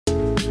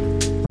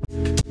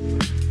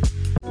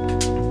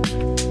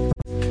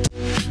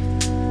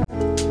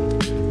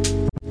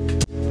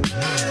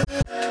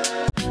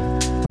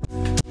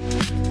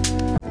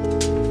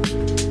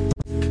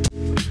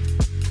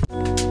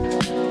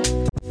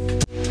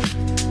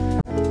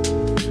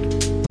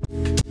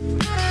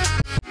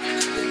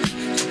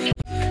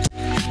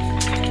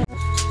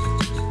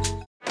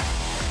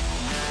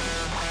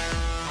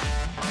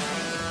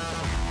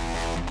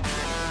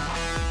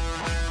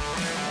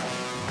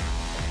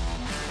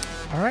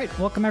All right,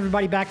 welcome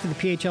everybody back to the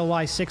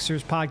PHLY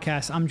Sixers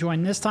podcast. I'm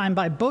joined this time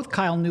by both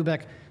Kyle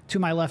Neubeck to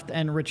my left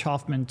and Rich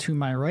Hoffman to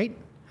my right.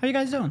 How you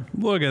guys doing?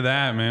 Look at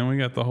that, man. We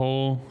got the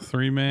whole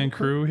three-man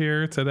crew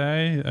here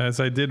today. As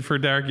I did for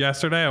Derek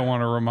yesterday, I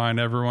want to remind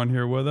everyone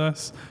here with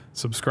us,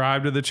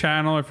 subscribe to the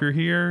channel if you're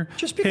here.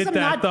 Hit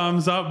that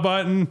thumbs up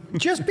button.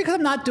 Just because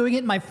I'm not doing it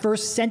in my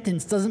first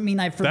sentence doesn't mean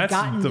I've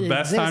forgotten. That's the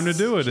best time to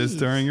do it is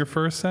during your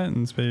first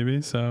sentence,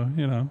 baby. So,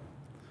 you know.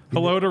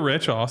 Hello to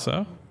Rich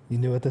also. You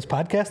new at this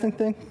podcasting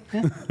thing?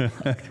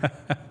 Yeah.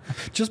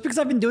 Just because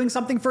I've been doing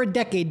something for a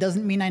decade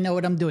doesn't mean I know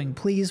what I'm doing.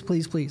 Please,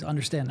 please, please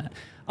understand that.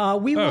 So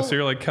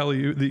you're like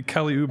the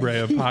Kelly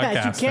Oubre of podcasting.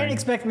 Yeah, you can't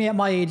expect me at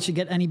my age to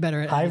get any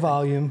better at High anything.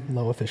 volume,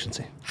 low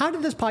efficiency. How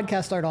did this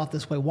podcast start off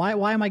this way?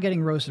 Why am I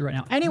getting roasted right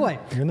now? Anyway,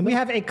 we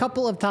have a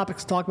couple of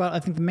topics to talk about. I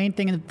think the main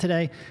thing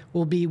today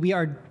will be we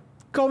are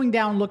going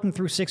down, looking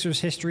through Sixers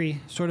history,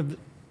 sort of,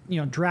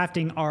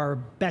 drafting our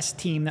best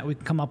team that we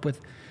can come up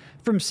with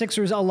from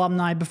Sixers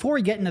alumni. Before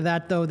we get into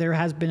that, though, there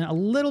has been a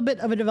little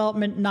bit of a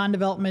development,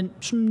 non-development,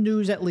 some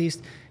news at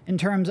least, in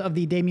terms of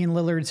the Damian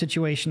Lillard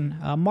situation.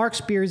 Mark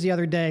Spears the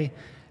other day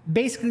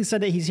basically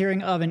said that he's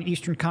hearing of an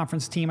Eastern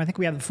Conference team. I think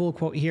we have the full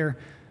quote here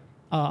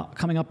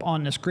coming up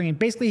on the screen.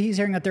 Basically, he's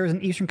hearing that there is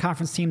an Eastern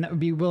Conference team that would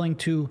be willing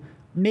to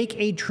make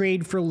a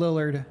trade for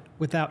Lillard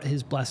without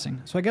his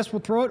blessing. So I guess we'll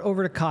throw it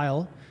over to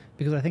Kyle,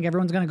 because I think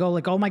everyone's going to go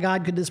like, oh my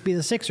God, could this be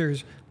the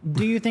Sixers?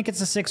 Do you think it's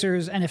the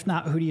Sixers? And if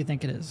not, who do you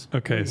think it is?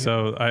 Okay,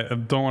 so I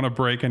don't want to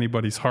break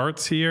anybody's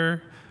hearts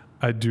here.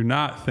 I do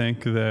not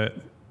think that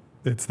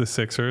it's the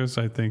Sixers.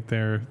 I think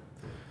they're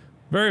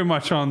very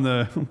much on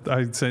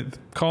I'd say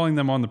calling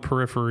them on the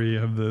periphery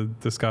of the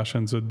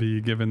discussions would be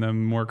giving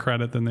them more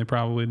credit than they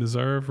probably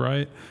deserve,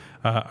 right?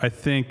 I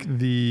think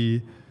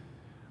the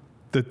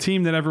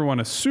team that everyone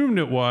assumed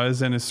it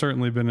was and has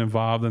certainly been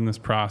involved in this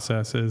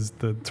process is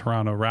the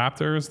Toronto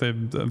Raptors.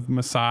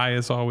 Masai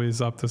is always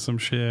up to some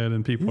shit,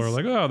 and people are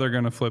like, oh, they're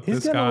going to flip this guy.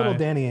 He's getting a little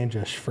Danny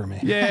Ainge for me.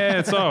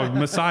 Yeah,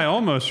 Masai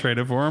almost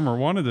traded for him or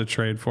wanted to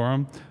trade for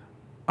him.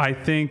 I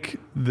think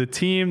the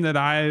team that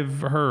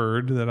I've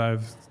heard, that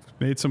I've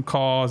made some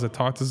calls, I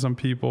talked to some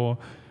people,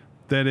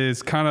 that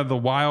is kind of the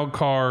wild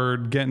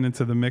card getting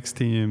into the mixed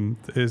team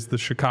is the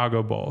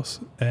Chicago Bulls.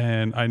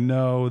 And I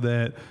know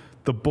that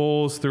the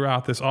Bulls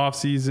throughout this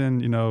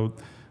offseason,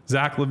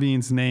 Zach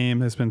LaVine's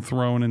name has been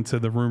thrown into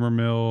the rumor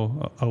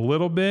mill a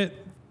little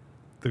bit.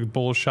 The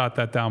Bulls shot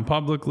that down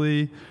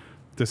publicly.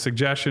 The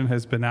suggestion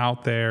has been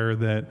out there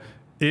that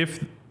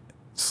if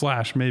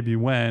 / maybe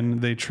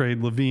when they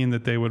trade LaVine,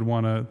 that they would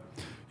want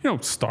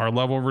to, star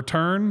level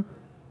return,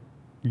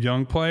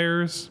 young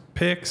players,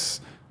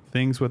 picks,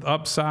 things with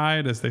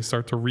upside as they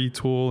start to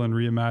retool and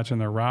reimagine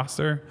their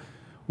roster.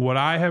 What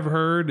I have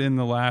heard in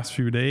the last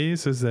few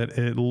days is that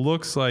it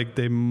looks like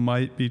they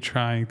might be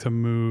trying to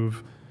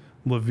move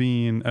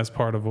LaVine as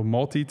part of a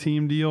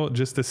multi-team deal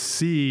just to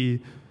see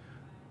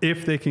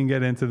if they can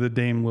get into the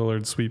Dame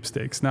Lillard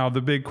sweepstakes. Now,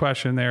 the big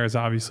question there is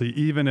obviously,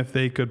 even if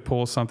they could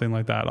pull something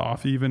like that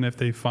off, even if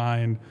they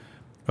find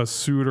a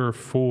suitor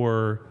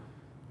for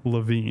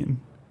LaVine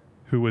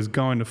who is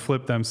going to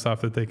flip them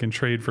stuff that they can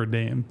trade for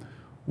Dame,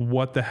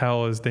 what the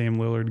hell is Dame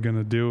Lillard going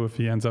to do if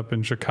he ends up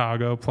in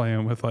Chicago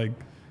playing with like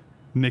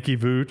Nicky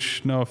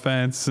Vooch, no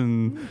offense,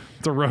 and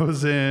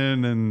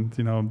DeRozan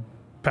and,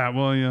 Pat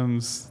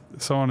Williams,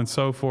 so on and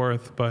so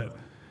forth. But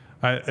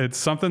it's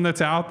something that's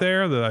out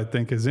there that I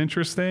think is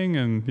interesting.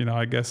 And,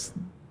 I guess,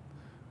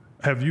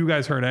 have you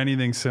guys heard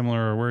anything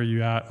similar, or where are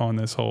you at on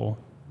this whole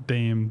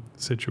Dame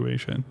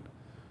situation?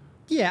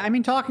 Yeah, I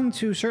mean, talking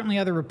to certainly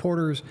other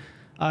reporters,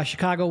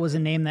 Chicago was a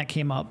name that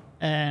came up.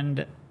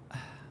 And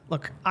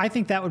look, I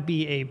think that would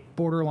be a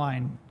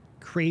borderline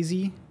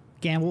crazy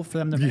gamble for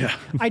them to make. Yeah.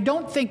 I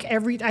don't think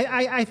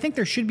I think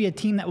there should be a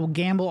team that will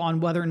gamble on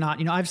whether or not,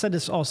 I've said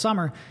this all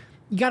summer,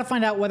 you got to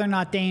find out whether or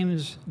not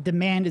Dame's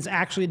demand is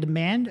actually a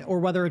demand or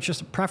whether it's just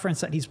a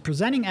preference that he's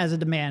presenting as a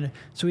demand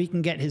so he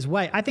can get his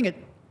way. I think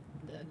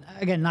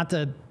again, not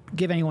to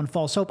give anyone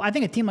false hope, I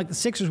think a team like the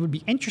Sixers would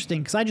be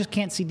interesting because I just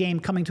can't see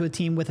Dame coming to a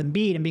team with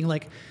Embiid and being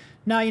like,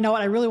 no, you know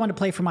what, I really want to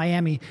play for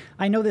Miami.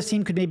 I know this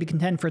team could maybe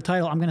contend for a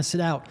title. I'm going to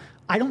sit out.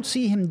 I don't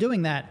see him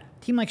doing that.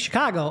 Team like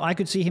Chicago, I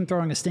could see him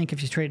throwing a stink if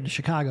he's traded to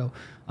Chicago.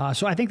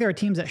 So I think there are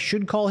teams that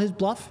should call his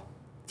bluff,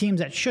 teams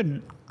that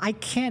shouldn't. I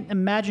can't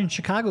imagine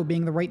Chicago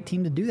being the right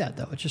team to do that,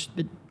 though.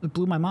 It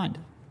blew my mind.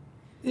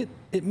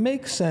 It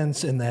makes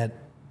sense in that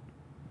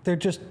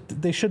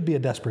they should be a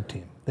desperate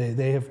team.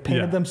 They have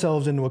painted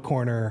themselves into a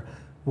corner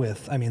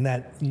with,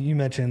 that you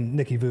mentioned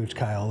Nicky Vooch,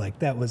 Kyle, like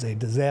that was a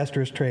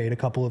disastrous trade a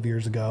couple of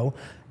years ago.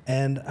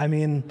 And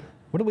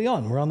what are we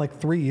on? We're on like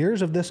 3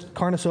 years of this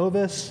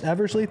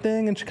Karnisovas-Eversley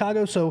thing in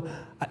Chicago. So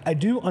I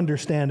do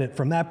understand it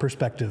from that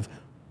perspective,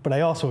 but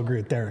I also agree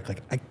with Derek.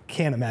 Like, I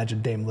can't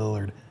imagine Dame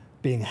Lillard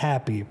being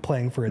happy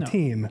playing for a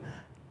team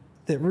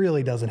that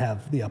really doesn't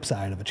have the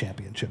upside of a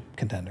championship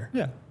contender.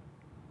 Yeah.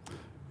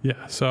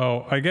 Yeah,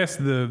 so I guess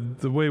the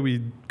way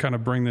we kind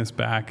of bring this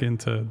back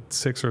into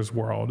Sixers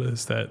world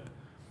is that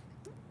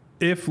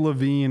if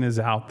LaVine is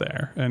out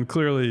there, and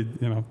clearly,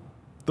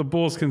 the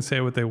Bulls can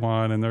say what they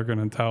want, and they're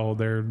going to tell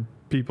their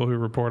people who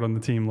report on the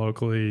team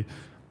locally,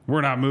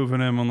 we're not moving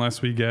him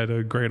unless we get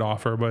a great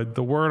offer. But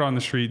the word on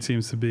the street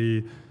seems to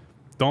be,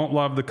 don't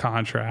love the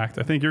contract.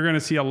 I think you're going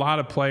to see a lot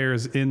of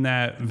players in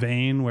that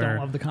vein where... Don't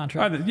love the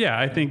contract.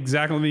 I think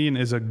Zach LaVine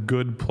is a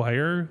good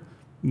player,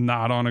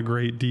 not on a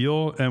great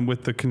deal. And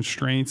with the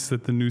constraints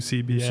that the new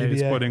CBA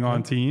is putting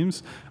on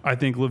teams, I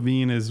think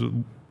LaVine is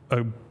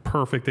a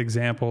perfect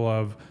example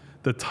of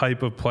the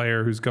type of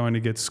player who's going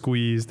to get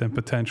squeezed and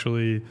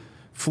potentially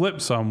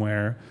flip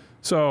somewhere.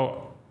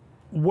 So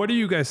what do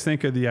you guys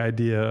think of the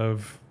idea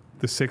of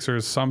the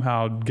Sixers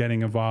somehow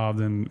getting involved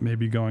and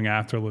maybe going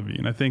after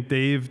LaVine? I think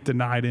they've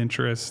denied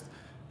interest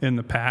in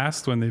the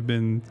past when they've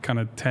been kind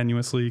of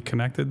tenuously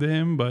connected to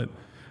him, but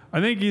I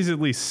think he's at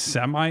least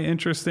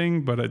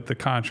semi-interesting, but the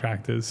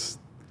contract is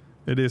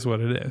what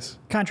it is.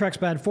 Contract's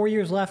bad. 4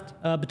 years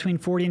left, between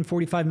 40 and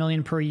 45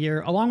 million per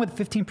year, along with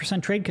a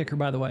 15% trade kicker,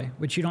 by the way,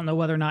 which you don't know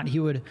whether or not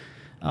he would,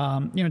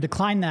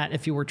 decline that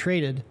if he were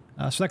traded.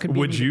 So that could be.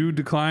 Would you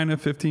decline a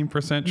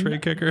 15%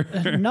 trade kicker?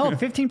 No,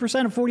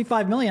 15% of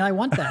 45 million. I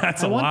want that.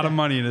 That's a lot of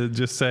money to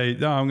just say,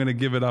 no, I'm going to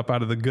give it up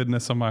out of the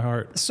goodness of my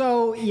heart.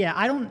 So yeah,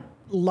 I don't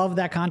love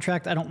that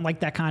contract. I don't like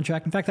that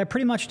contract. In fact, I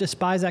pretty much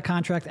despise that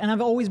contract. And I've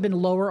always been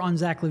lower on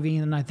Zach LaVine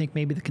than I think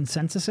maybe the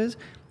consensus is.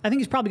 I think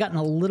he's probably gotten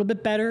a little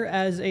bit better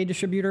as a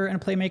distributor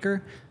and a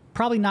playmaker.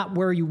 Probably not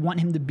where you want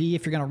him to be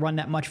if you're going to run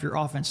that much of your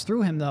offense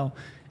through him, though.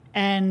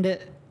 And the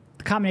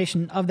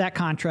combination of that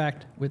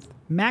contract with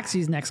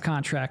Maxi's next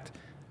contract,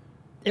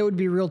 it would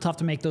be real tough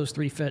to make those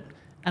three fit.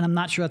 And I'm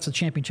not sure that's a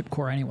championship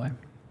core anyway.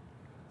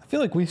 I feel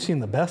like we've seen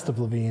the best of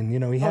LaVine. You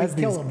know, he has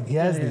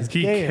these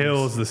games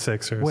kills the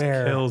Sixers.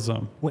 Kills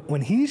them.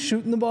 When he's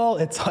shooting the ball,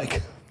 it's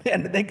like,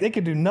 man, they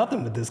could do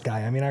nothing with this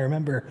guy. I mean, I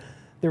remember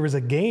there was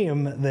a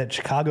game that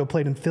Chicago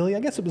played in Philly. I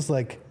guess it was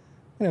like,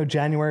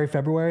 January,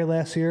 February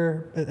last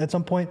year at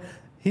some point.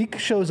 He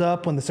shows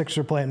up when the Sixers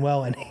are playing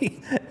well, and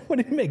what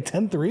did he make,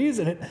 10 threes?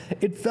 And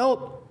it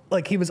felt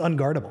like he was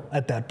unguardable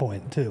at that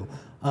point, too.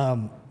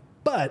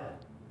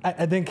 But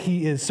I think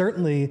he is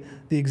certainly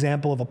the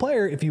example of a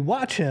player. If you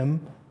watch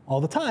him all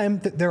the time,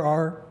 there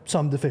are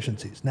some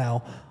deficiencies.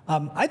 Now,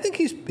 I think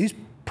he's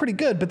pretty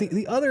good, but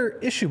the other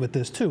issue with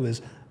this, too,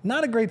 is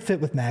not a great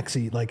fit with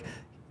Maxey.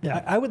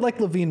 I would like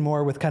LaVine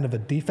more with kind of a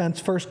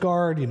defense-first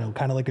guard,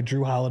 kind of like a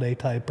Drew Holiday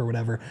type or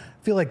whatever.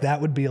 I feel like that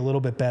would be a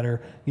little bit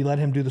better. You let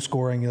him do the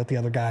scoring. You let the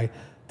other guy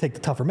take the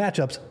tougher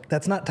matchups.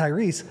 That's not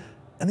Tyrese.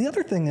 And the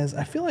other thing is,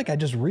 I feel like I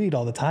just read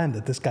all the time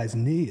that this guy's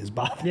knee is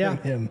bothering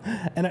him.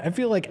 And I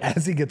feel like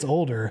as he gets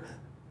older,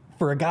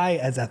 for a guy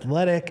as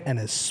athletic and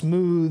as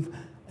smooth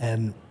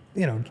and,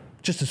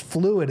 just as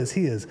fluid as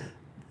he is,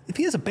 if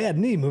he has a bad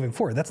knee moving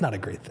forward, that's not a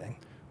great thing.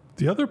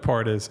 The other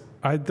part is,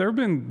 there have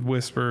been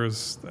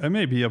whispers, it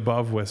may be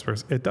above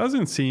whispers. It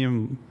doesn't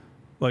seem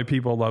like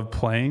people love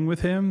playing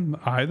with him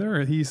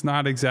either. He's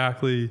not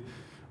exactly,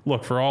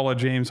 look, for all of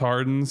James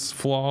Harden's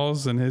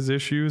flaws and his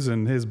issues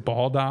and his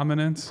ball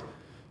dominance,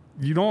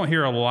 you don't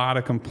hear a lot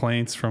of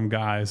complaints from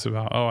guys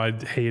about, I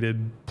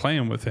hated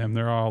playing with him.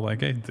 They're all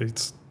like, hey,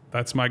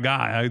 that's my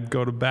guy. I'd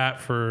go to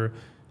bat for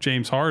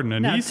James Harden.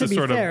 And now, he's to be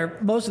fair,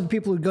 most of the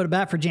people who go to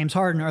bat for James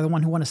Harden are the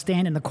one who want to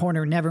stand in the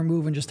corner, never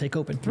move, and just take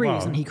open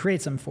threes, and he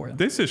creates them for them.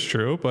 This is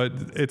true, but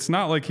it's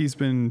not like he's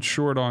been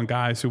short on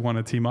guys who want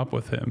to team up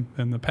with him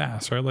in the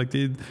past, right? Like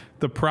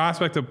the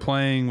prospect of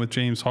playing with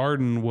James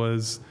Harden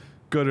was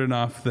good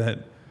enough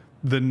that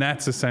the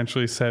Nets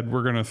essentially said,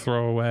 we're going to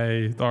throw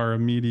away our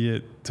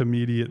intermediate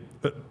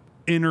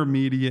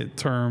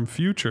term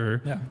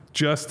future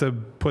just to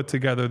put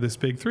together this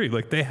big three.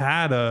 Like they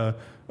had a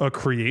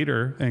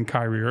creator in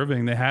Kyrie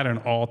Irving. They had an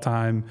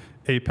all-time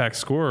apex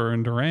scorer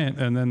in Durant,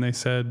 and then they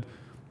said,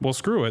 well,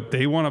 screw it.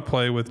 They want to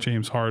play with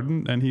James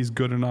Harden, and he's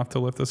good enough to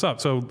lift us up.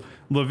 So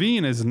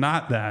LaVine is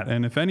not that,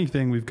 and if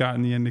anything, we've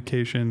gotten the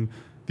indication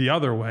the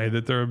other way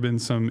that there have been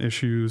some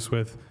issues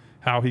with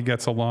how he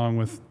gets along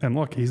with, and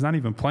look, he's not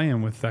even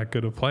playing with that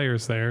good of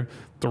players there.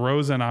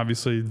 DeRozan,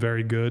 obviously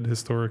very good,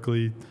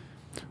 historically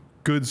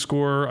good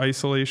scorer,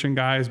 isolation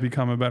guy, has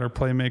become a better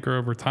playmaker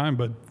over time,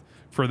 but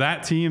for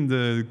that team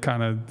to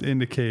kind of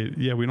indicate,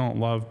 we don't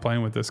love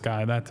playing with this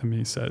guy, that to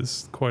me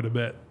says quite a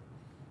bit.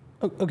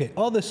 Okay,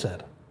 all this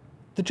said,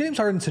 the James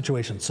Harden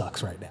situation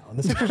sucks right now. And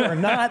the Sixers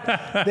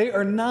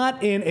are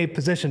not in a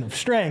position of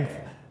strength.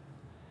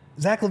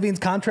 Zach LaVine's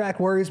contract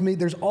worries me.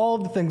 There's all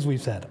of the things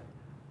we've said.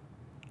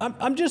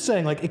 I'm just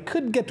saying, it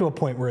could get to a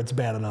point where it's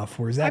bad enough,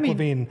 where Zach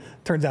LaVine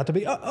turns out to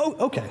be,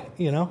 okay,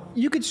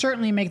 You could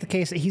certainly make the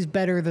case that he's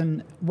better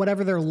than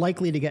whatever they're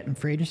likely to get in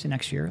free agency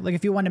next year. Like,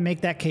 if you want to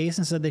make that case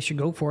and said they should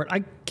go for it,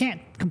 I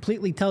can't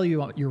completely tell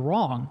you you're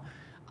wrong.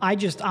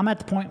 I'm at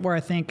the point where I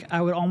think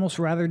I would almost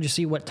rather just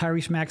see what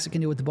Tyrese Maxey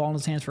can do with the ball in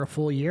his hands for a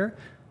full year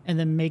and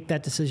then make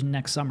that decision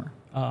next summer.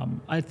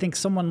 I think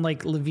someone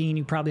like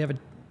LaVine,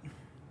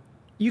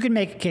 you can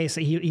make a case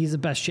that he's the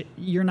best shit.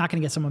 You're not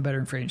going to get someone better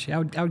in free agency. I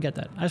would get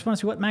that. I just want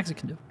to see what Maxey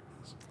can do.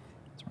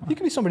 He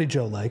can be somebody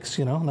Joe likes,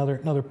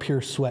 another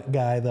pure sweat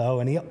guy, though.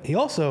 And he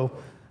also,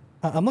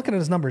 I'm looking at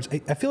his numbers.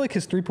 I feel like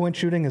his 3-point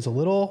shooting is a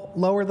little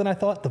lower than I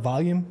thought. The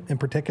volume in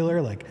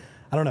particular, like,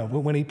 I don't know.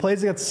 When he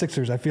plays against the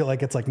Sixers, I feel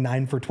like it's like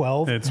 9 for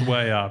 12. It's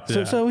way up.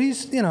 Yeah. So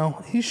he's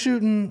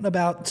shooting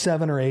about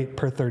 7 or 8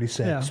 per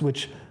 36,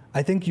 which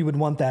I think you would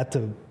want that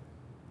to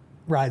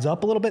rise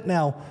up a little bit.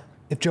 Now,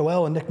 if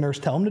Joel and Nick Nurse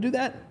tell him to do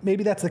that,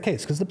 maybe that's the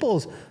case. Because the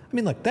Bulls, I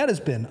mean, look, that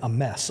has been a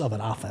mess of an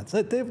offense.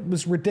 It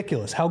was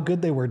ridiculous how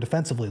good they were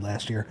defensively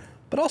last year,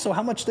 but also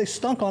how much they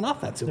stunk on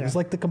offense. It was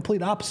like the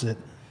complete opposite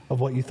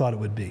of what you thought it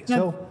would be.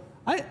 So,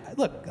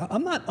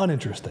 I'm not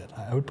uninterested.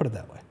 I would put it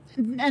that way.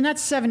 And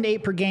that's 7 to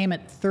 8 per game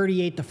at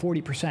 38 to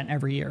 40%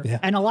 every year. Yeah.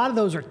 And a lot of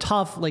those are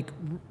tough, like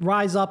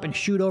rise up and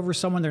shoot over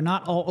someone. They're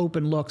not all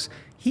open looks.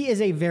 He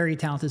is a very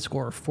talented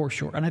scorer for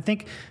sure. And I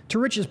think to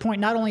Rich's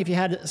point, not only if you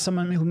had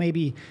someone who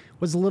maybe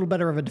was a little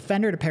better of a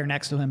defender to pair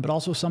next to him, but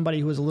also somebody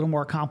who was a little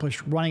more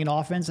accomplished running an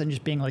offense and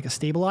just being like a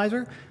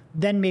stabilizer,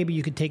 then maybe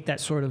you could take that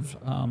sort of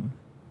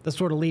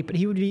leap. But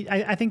he would be,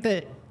 I think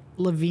that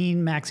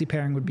Levine-Maxey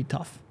pairing would be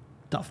tough.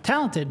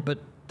 Talented, but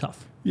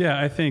tough.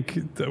 Yeah, I think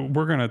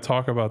we're going to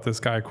talk about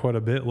this guy quite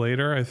a bit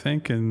later, I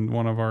think, in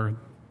one of our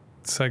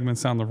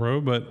segments down the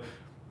road. But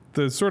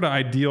the sort of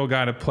ideal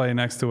guy to play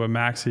next to a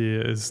Maxey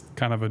is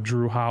kind of a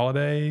Drew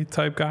Holiday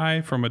type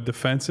guy from a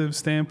defensive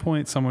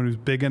standpoint, someone who's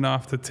big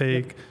enough to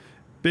take,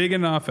 big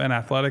enough and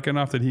athletic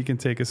enough that he can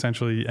take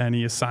essentially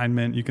any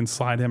assignment. You can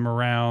slide him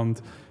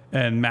around,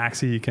 and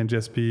Maxey can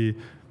just be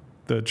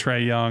the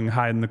Trae Young,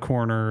 hide in the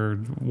corner,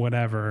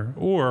 whatever.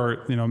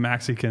 Or,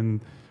 Maxey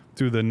can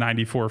do the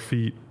 94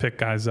 feet, pick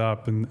guys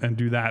up and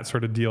do that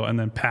sort of deal, and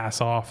then pass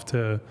off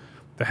to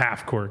the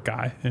half-court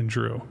guy in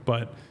Drew.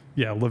 But,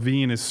 yeah,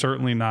 Levine is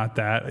certainly not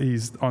that.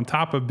 He's on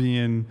top of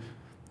being,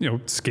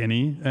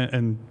 skinny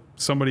and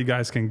somebody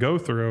guys can go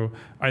through.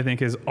 I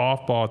think his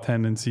off-ball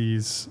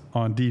tendencies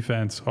on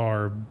defense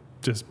are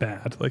just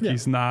bad.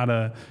 He's not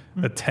a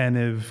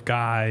attentive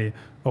guy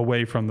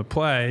away from the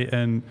play.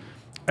 And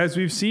as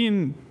we've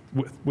seen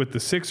with the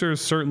Sixers,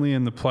 certainly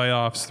in the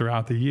playoffs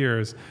throughout the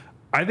years,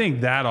 I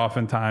think that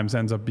oftentimes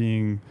ends up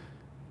being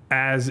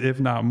as, if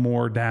not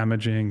more,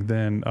 damaging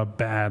than a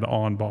bad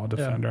on-ball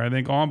defender. Yeah. I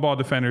think on-ball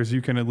defenders,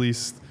 you can at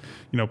least,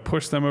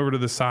 push them over to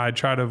the side,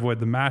 try to avoid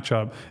the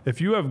matchup.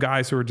 If you have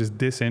guys who are just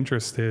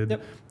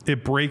disinterested,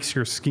 it breaks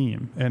your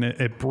scheme and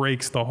it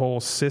breaks the whole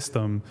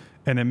system,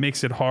 and it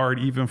makes it hard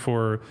even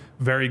for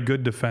very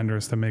good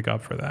defenders to make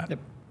up for that. Yep.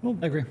 Well,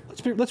 I agree.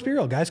 Let's be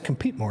real. Guys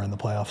compete more in the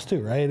playoffs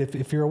too, right?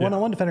 If you're a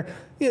one-on-one defender,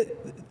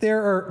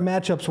 there are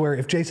matchups where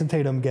if Jason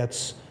Tatum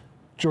gets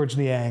George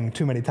Niang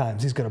too many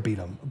times, he's going to beat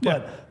him.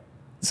 But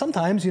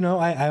sometimes,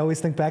 I always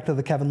think back to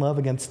the Kevin Love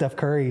against Steph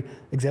Curry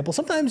example.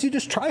 Sometimes you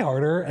just try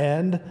harder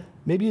and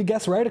maybe you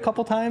guess right a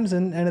couple times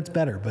and it's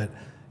better. But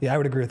yeah, I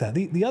would agree with that.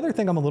 The other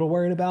thing I'm a little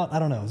worried about, I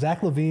don't know,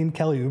 Zach LaVine,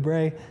 Kelly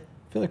Oubre,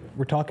 I feel like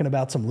we're talking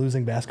about some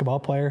losing basketball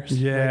players.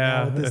 Yeah, right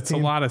now with this it's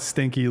team. a lot of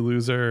stinky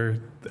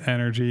loser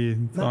energy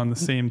on the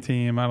same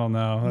team. I don't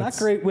know. Not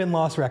great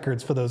win-loss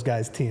records for those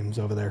guys' teams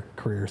over their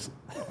careers.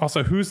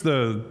 Also, who's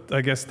the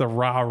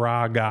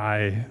rah-rah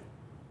guy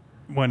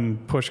when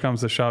push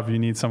comes to shove? You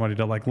need somebody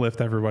to lift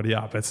everybody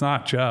up. It's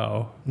not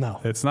Joe. No.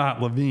 It's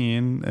not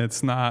Levine.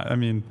 It's not,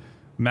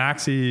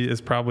 Maxey is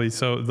probably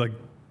so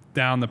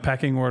down the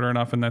pecking order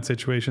enough in that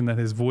situation that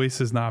his voice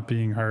is not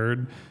being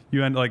heard.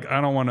 I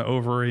don't want to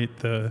overrate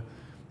the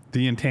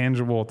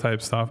intangible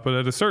type stuff, but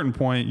at a certain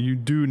point you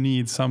do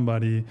need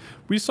somebody.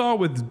 We saw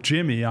with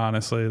Jimmy,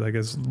 honestly,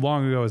 as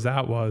long ago as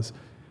that was,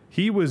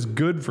 he was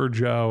good for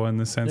Joe in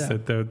the sense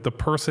that the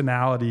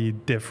personality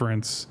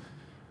difference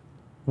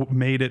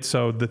made it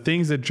so the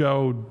things that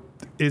Joe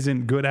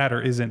isn't good at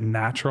or isn't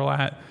natural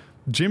at,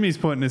 Jimmy's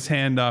putting his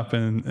hand up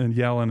and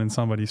yelling in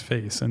somebody's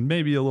face, and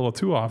maybe a little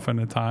too often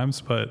at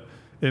times, but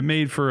it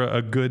made for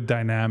a good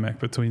dynamic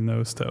between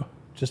those two.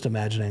 Just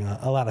imagining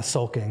a lot of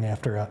sulking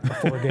after a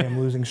 4-game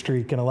losing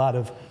streak and a lot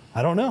of,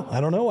 I don't know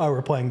why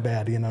we're playing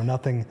bad,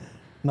 nothing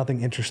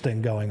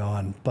interesting going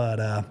on.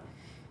 But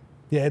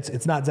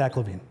it's not Zach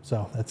LaVine,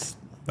 so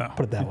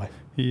put it that way.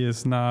 He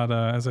is not,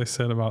 as I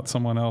said about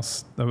someone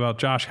else, about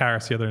Josh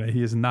Harris the other day,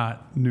 he is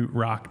not Newt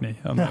Rockney.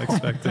 I'm not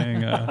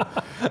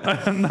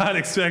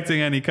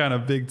expecting any kind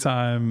of big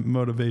time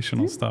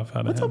motivational stuff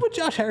out of him. What's up with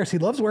Josh Harris? He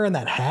loves wearing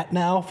that hat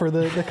now for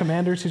the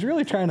Commanders. He's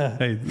really trying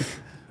to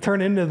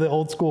turn into the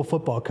old school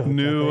football coach.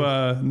 New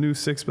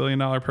 $6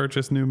 billion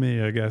purchase, new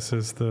me, I guess,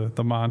 is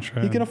the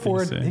mantra. He can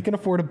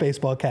afford a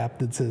baseball cap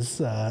that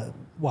says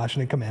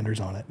Washington Commanders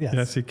on it.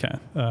 Yes, he can.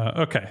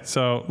 Okay,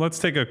 so let's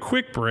take a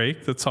quick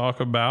break to talk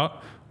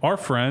about our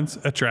friends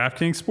at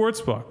DraftKings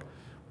Sportsbook.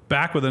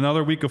 Back with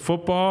another week of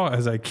football,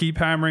 as I keep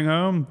hammering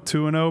home,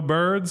 2-0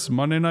 Birds.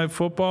 Monday Night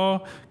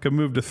Football could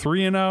move to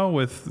 3-0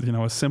 with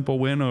a simple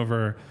win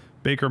over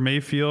Baker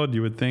Mayfield.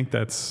 You would think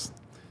that's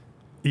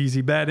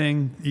easy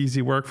betting,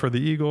 easy work for the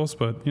Eagles,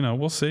 but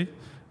we'll see.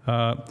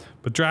 But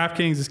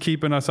DraftKings is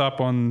keeping us up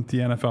on the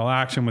NFL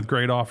action with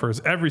great offers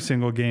every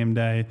single game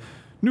day.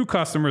 New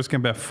customers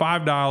can bet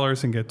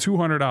 $5 and get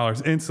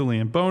 $200 instantly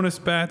in bonus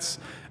bets.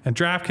 And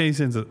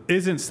DraftKings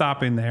isn't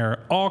stopping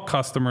there. All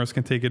customers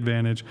can take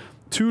advantage.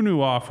 2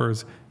 new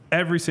offers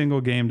every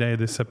single game day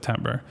this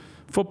September.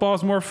 Football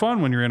is more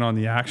fun when you're in on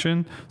the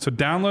action. So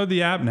download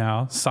the app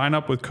now. Sign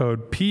up with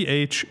code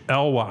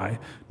PHLY.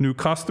 New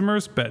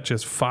customers bet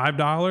just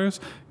 $5.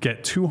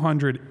 Get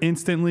 $200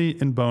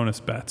 instantly in bonus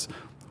bets.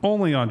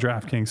 Only on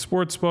DraftKings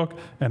Sportsbook,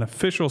 an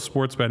official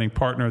sports betting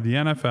partner of the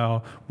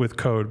NFL, with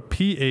code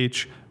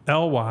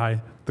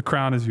PHLY. The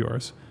crown is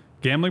yours.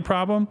 Gambling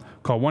problem?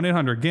 Call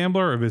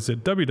 1-800-GAMBLER or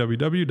visit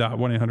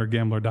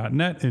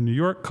www.1800gambler.net. In New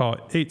York, call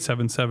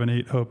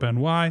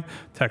 877-8-HOPE-NY.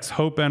 Text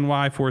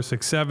HOPE-NY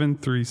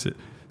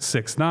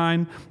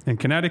 467-369. In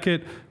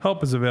Connecticut,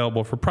 help is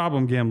available for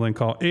problem gambling.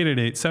 Call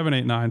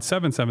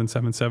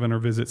 888-789-7777 or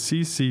visit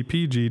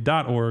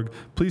ccpg.org.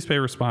 Please pay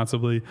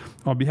responsibly.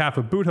 On behalf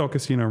of Boot Hill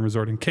Casino and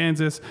Resort in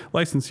Kansas,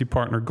 licensee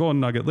partner Golden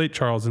Nugget, Lake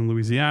Charles in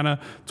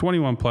Louisiana,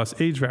 21 plus,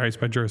 age varies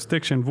by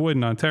jurisdiction, void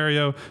in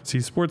Ontario. See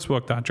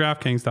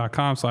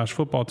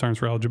sportsbook.draftkings.com/football terms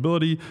for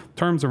eligibility,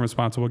 terms and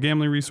responsible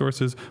gambling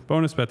resources.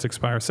 Bonus bets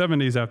expire 7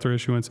 days after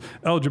issuance.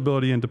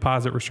 Eligibility and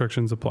deposit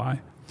restrictions apply.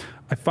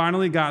 I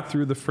finally got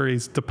through the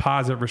phrase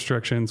deposit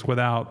restrictions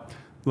without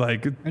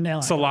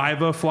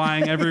saliva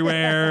flying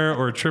everywhere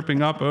or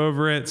tripping up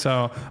over it.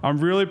 So I'm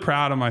really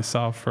proud of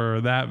myself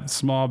for that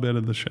small bit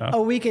of the show.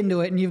 A week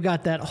into it, and you've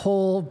got that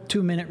whole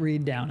 2-minute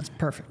read down. It's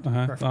perfect.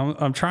 Perfect.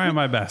 I'm trying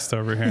my best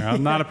over here.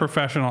 I'm not a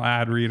professional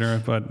ad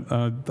reader, but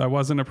I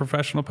wasn't a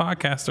professional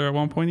podcaster at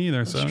one point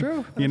either. That's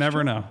true. You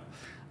never know.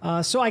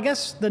 So I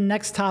guess the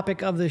next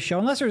topic of the show,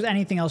 unless there's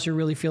anything else you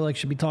really feel like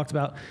should be talked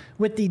about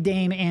with the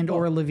Dame and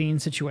or Levine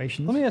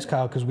situations. Let me ask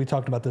Kyle, because we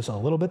talked about this a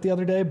little bit the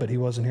other day, but he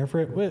wasn't here for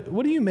it.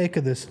 What do you make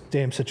of this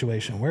Dame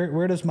situation?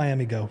 Where does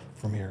Miami go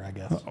from here, I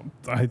guess?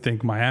 I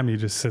think Miami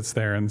just sits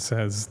there and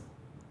says,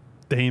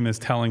 Dame is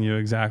telling you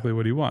exactly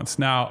what he wants.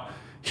 Now,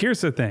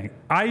 here's the thing.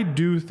 I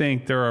do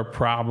think there are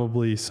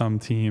probably some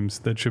teams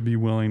that should be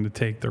willing to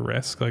take the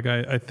risk.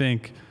 I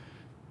think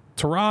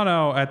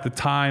Toronto, at the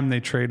time they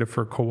traded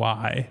for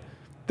Kawhi,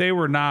 they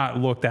were not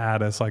looked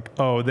at as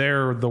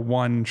they're the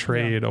one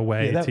trade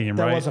away team,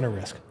 right? That wasn't a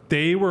risk.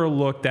 They were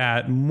looked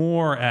at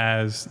more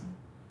as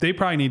they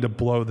probably need to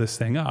blow this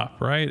thing up,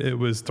 right? It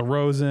was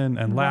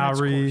DeRozan and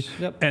Lowry,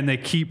 and they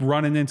keep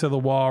running into the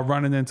wall. Does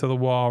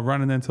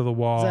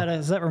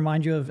that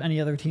remind you of any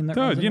other team that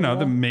runs into the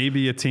wall?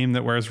 Maybe a team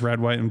that wears red,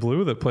 white, and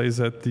blue that plays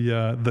at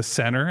the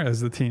center,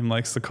 as the team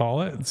likes to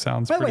call it. It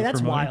sounds By the way,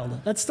 that's familiar.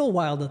 wild. That's still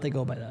wild that they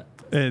go by that.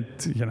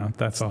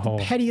 That's a whole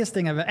pettiest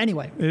thing ever.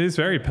 Anyway, it is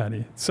very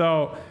petty.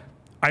 So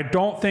I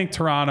don't think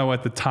Toronto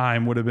at the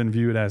time would have been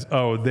viewed as,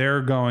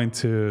 they're going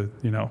to,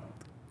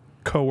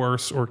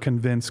 coerce or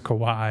convince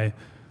Kawhi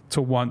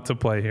to want to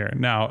play here.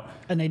 Now,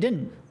 and they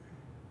didn't.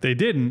 They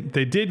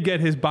did get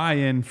his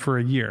buy-in for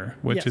a year,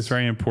 which is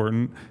very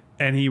important.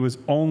 And he was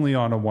only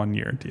on a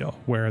 1-year deal,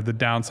 where the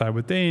downside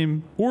with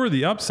Dame, or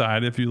the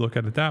upside, if you look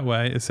at it that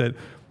way, is that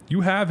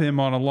you have him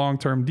on a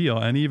long-term deal.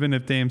 And even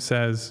if Dame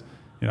says,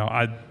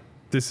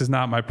 this is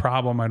not my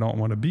problem, I don't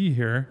want to be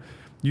here,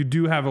 you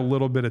do have a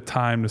little bit of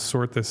time to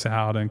sort this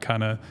out and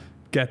kind of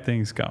get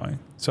things going.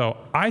 So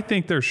I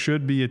think there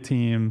should be a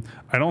team.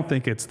 I don't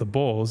think it's the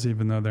Bulls,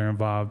 even though they're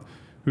involved,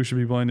 who should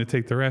be willing to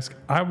take the risk.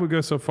 I would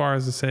go so far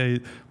as to say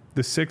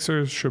the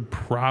Sixers should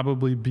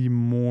probably be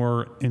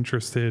more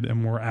interested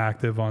and more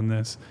active on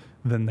this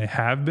than they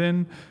have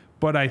been.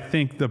 But I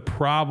think the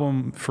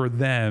problem for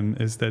them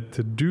is that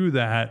to do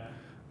that,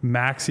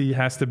 Maxey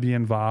has to be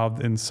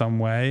involved in some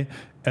way,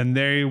 and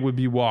they would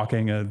be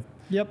walking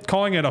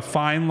calling it a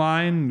fine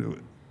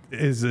line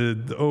is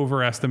an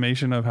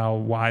overestimation of how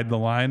wide the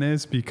line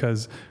is,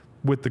 because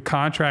with the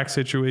contract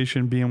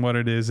situation being what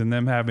it is and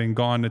them having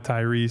gone to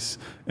Tyrese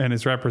and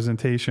his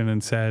representation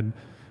and said,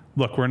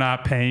 look, we're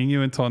not paying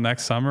you until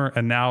next summer,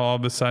 and now all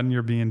of a sudden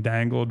you're being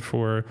dangled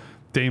for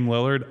Dame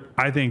Lillard,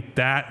 I think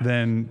that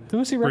then... Who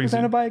was he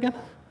represented by again?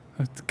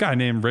 A guy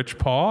named Rich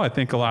Paul. I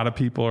think a lot of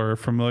people are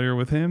familiar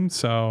with him.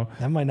 So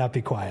that might not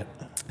be quiet.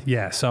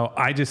 Yeah. So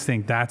I just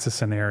think that's a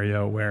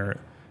scenario where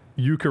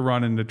you could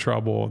run into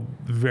trouble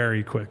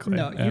very quickly.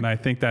 And I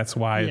think that's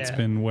why it's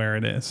been where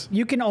it is.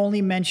 You can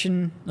only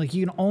mention,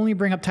 you can only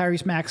bring up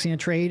Tyrese Maxey in a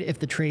trade if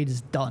the trade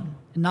is done.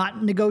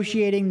 Not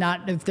negotiating,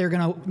 not if they're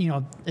going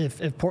to,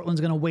 if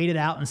Portland's going to wait it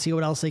out and see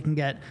what else they can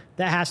get.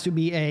 That has to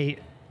be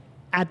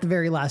at the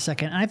very last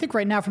second. And I think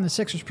right now, from the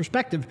Sixers'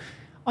 perspective,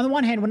 on the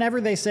one hand, whenever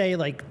they say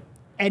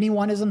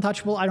anyone is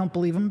untouchable, I don't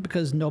believe them,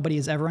 because nobody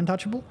is ever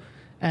untouchable.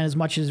 And as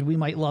much as we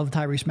might love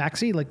Tyrese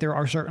Maxey, there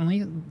are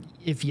certainly,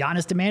 if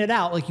Giannis demanded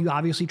out, you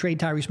obviously trade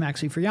Tyrese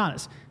Maxey for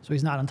Giannis, so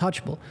he's not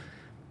untouchable.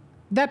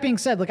 That being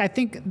said, I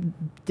think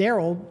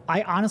Daryl,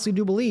 I honestly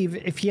do believe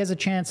if he has a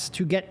chance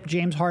to get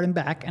James Harden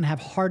back and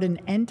have Harden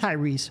and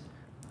Tyrese,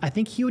 I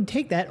think he would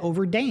take that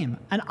over Dame.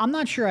 And I'm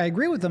not sure I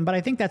agree with him, but I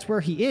think that's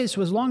where he is.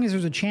 So as long as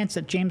there's a chance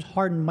that James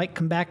Harden might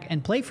come back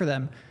and play for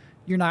them,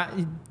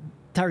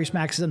 Tyrese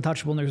Maxey is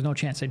untouchable and there's no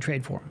chance they'd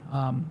trade for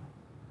him.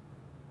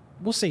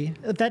 We'll see.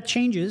 If that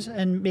changes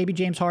and maybe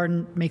James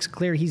Harden makes it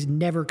clear he's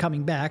never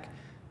coming back,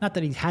 Not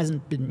that he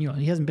hasn't been,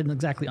 he hasn't been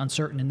exactly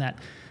uncertain in that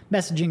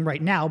messaging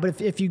right now. But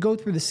if you go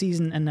through the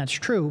season and that's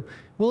true,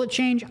 will it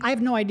change? I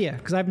have no idea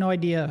because I have no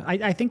idea.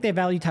 I think they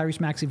value Tyrese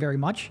Maxey very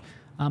much,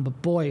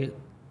 but boy,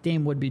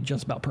 Dame would be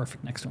just about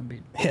perfect next to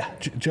Embiid. Yeah,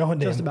 Joe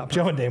and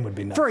Dame would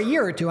be nuts. For a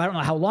year or two. I don't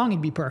know how long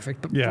he'd be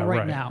perfect, but for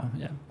right now,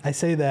 yeah. I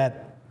say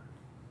that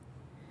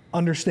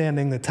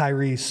understanding that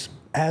Tyrese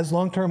has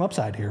long-term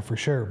upside here for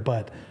sure,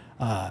 but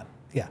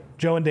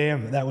Joe and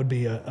Dame, that would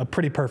be a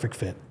pretty perfect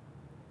fit.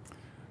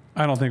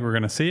 I don't think we're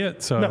going to see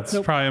it, so it's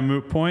probably a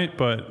moot point.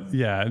 But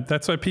yeah,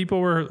 that's why people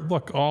were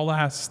not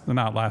last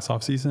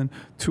offseason,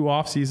 2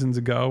 off seasons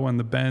ago when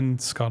the Ben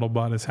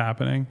scuttlebutt is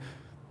happening.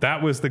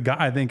 That was the guy.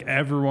 I think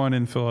everyone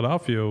in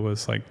Philadelphia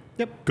was like,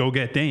 go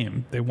get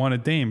Dame. They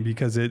wanted Dame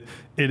because it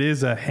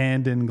is a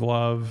hand in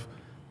glove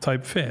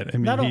type fit. I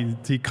mean,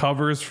 he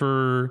covers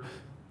for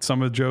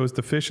some of Joe's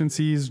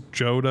deficiencies.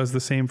 Joe does the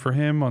same for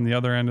him on the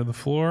other end of the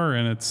floor,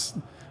 and it's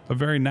a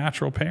very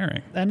natural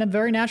pairing. And a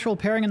very natural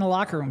pairing in the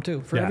locker room,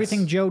 too. For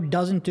everything Joe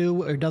doesn't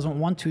do or doesn't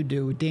want to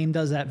do, Dame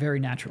does that very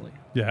naturally.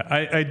 Yeah,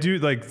 I do,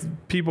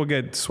 people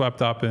get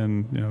swept up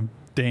in,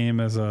 Dame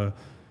as a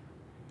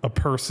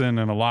person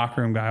and a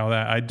locker room guy, all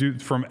that. I do,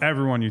 from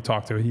everyone you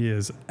talk to, he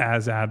is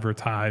as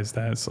advertised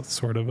as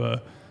sort of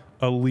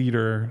a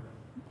leader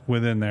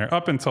within there,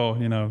 up until,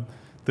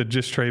 the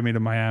just trade me to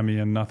Miami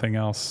and nothing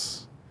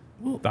else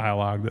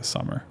dialogue this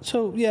summer.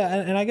 So, yeah,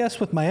 and I guess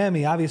with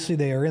Miami, obviously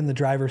they are in the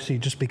driver's seat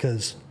just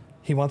because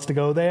he wants to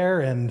go there,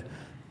 and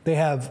they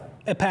have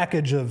a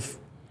package of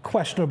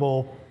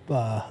questionable,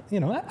 I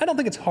don't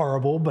think it's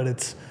horrible, but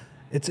it's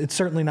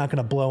certainly not going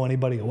to blow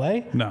anybody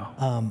away.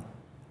 No.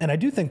 And I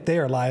do think they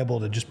are liable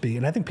to just be,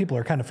 and I think people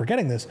are kind of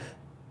forgetting this,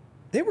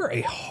 they were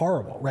a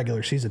horrible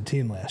regular season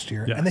team last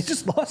year, and they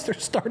just lost their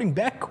starting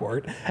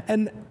backcourt.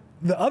 And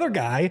the other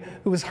guy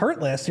who was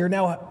hurt last year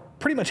now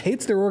pretty much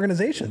hates their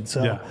organization.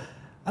 So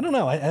I don't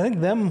know. I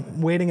think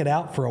them waiting it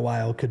out for a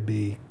while could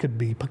be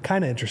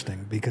kind of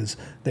interesting because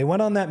they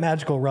went on that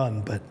magical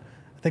run. But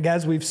I think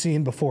as we've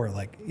seen before,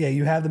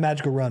 you have the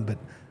magical run, but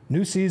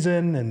new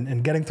season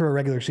and getting through a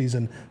regular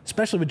season,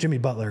 especially with Jimmy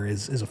Butler,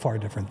 is a far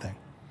different thing.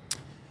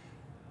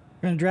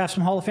 We're going to draft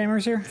some Hall of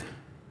Famers here?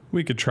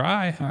 We could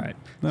try. All right.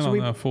 I don't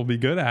know if we'll be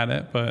good at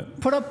it, but...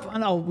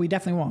 No, we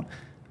definitely won't.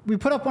 We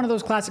put up one of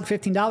those classic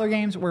 $15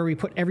 games where we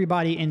put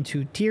everybody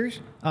into tiers.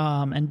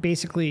 And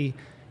basically,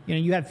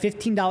 you have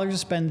 $15 to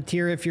spend. The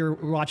tier, if you're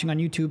watching on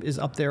YouTube, is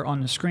up there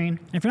on the screen.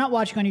 And if you're not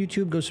watching on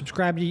YouTube, go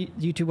subscribe to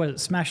YouTube.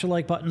 Smash the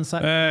like button.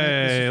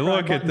 Hey,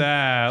 look at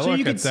that. So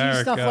you can see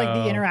stuff like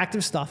the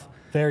interactive stuff.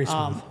 Very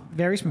smooth.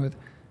 Very smooth.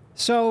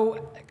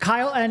 So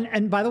Kyle,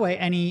 and by the way,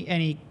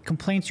 any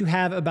complaints you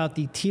have about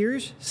the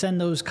tiers, send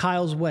those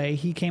Kyle's way.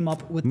 He came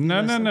up with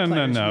no.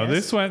 Yes.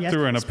 This went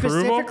through an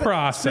approval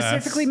process.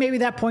 Specifically, maybe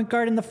that point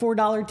guard in the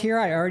 $4 tier.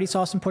 I already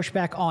saw some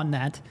pushback on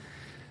that.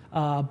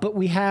 But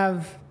we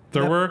have.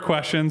 There were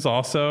questions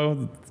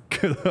also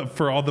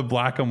for all the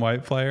black and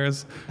white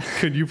players.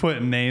 Could you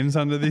put names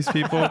under these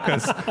people?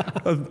 Because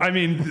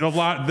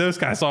those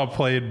guys all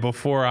played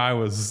before I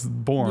was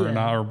born,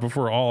 or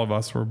before all of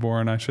us were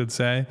born, I should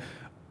say.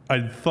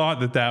 I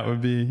thought that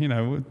would be,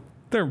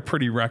 they're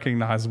pretty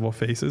recognizable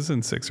faces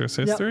in Sixers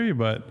history,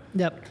 but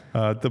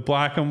the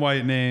black and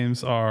white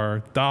names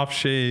are Dolph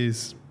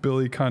Schayes,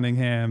 Billy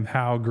Cunningham,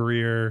 Hal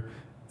Greer,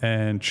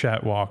 and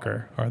Chet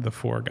Walker are the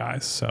 4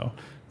 guys. So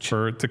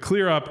to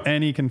clear up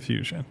any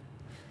confusion.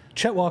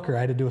 Chet Walker, I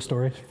had to do a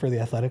story for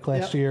The Athletic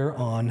last year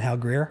on Hal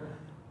Greer.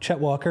 Chet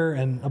Walker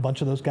and a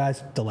bunch of those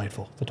guys,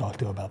 delightful to talk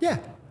to about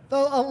that.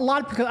 A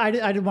lot, because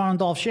I did one on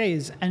Dolph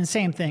Schayes, and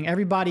same thing.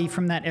 Everybody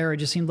from that era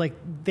just seemed like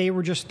they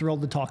were just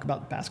thrilled to talk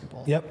about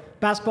basketball.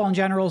 Yep. Basketball in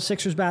general,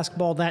 Sixers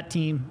basketball, that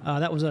team,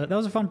 that was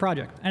a fun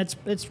project. And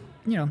it's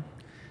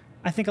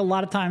I think a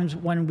lot of times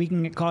when we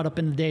can get caught up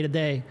in the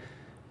day-to-day,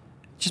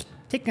 just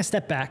taking a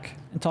step back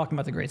and talking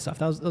about the great stuff.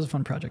 That was a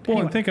fun project. Well,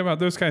 and think about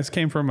those guys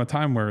came from a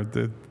time where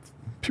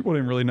people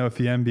didn't really know if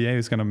the NBA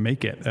was going to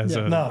make it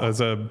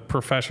as a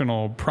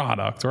professional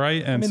product,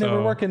 right? And they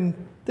were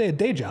working. They had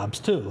day jobs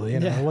too.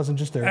 It wasn't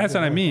just their. That's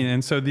what I mean.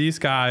 And so these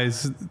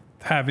guys,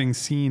 having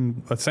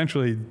seen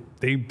essentially,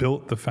 they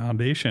built the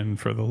foundation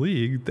for the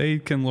league. They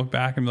can look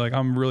back and be like,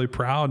 I'm really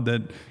proud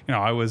that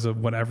I was a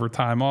whatever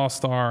time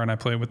All-Star and I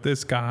played with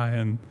this guy.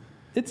 And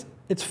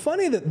it's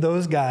funny that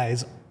those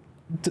guys,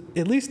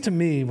 at least to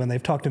me, when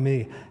they've talked to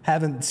me,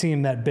 haven't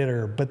seemed that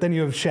bitter. But then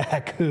you have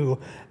Shaq, who,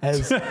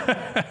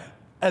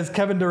 as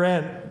Kevin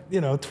Durant,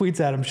 tweets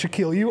at him,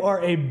 Shaquille, you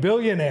are a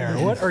billionaire.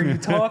 What are you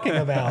talking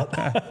about?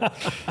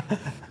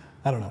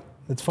 I don't know.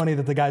 It's funny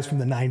that the guys from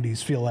the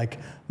 90s feel like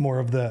more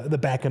of the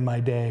back in my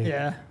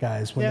day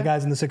guys. When the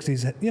guys in the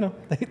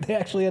 60s, they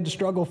actually had to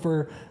struggle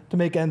to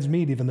make ends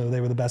meet, even though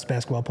they were the best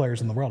basketball players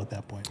in the world at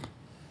that point.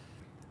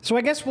 So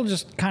I guess we'll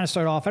just kind of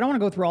start off. I don't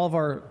want to go through all of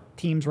our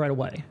teams right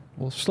away.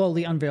 We'll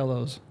slowly unveil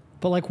those.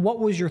 But what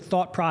was your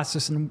thought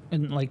process and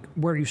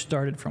where you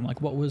started from?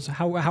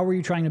 How were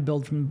you trying to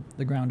build from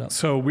the ground up?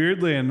 So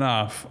weirdly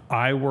enough,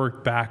 I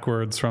worked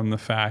backwards from the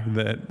fact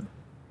that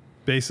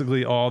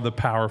basically all the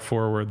power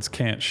forwards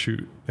can't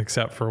shoot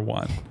except for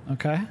one.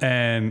 Okay.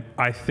 And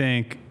I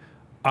think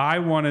I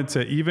wanted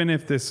to, even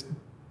if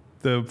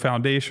the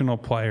foundational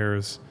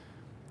players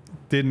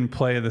didn't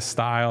play the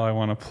style I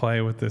want to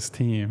play with this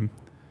team,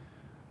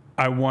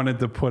 I wanted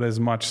to put as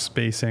much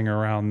spacing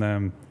around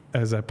them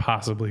as I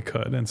possibly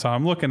could. And so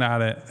I'm looking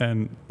at it,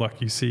 and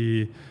look, you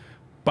see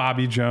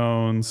Bobby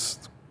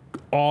Jones,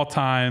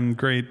 all-time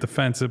great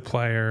defensive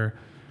player.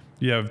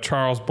 You have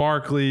Charles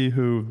Barkley,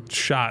 who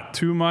shot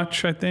too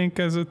much, I think,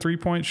 as a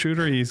three-point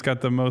shooter. He's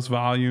got the most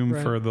volume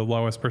for the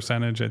lowest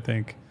percentage, I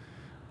think,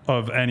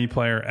 of any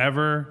player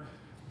ever.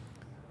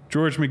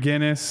 George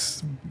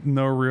McGinnis,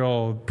 no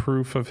real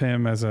proof of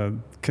him as a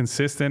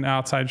consistent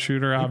outside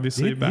shooter,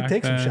 obviously, back then. He'd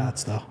take some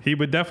shots, though. He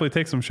would definitely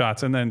take some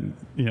shots. And then,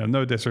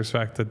 no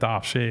disrespect to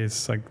Dolph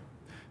Shays,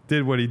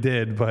 did what he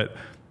did, but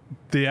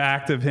the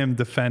act of him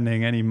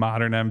defending any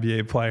modern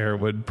NBA player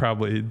would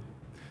probably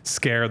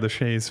scare the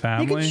Shays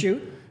family.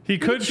 He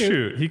could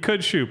shoot. He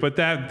could shoot, but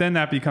then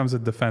that becomes a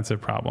defensive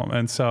problem.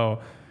 And so,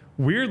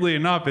 weirdly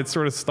enough, it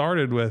sort of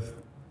started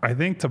with, I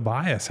think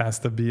Tobias has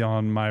to be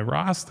on my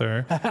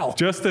roster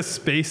just to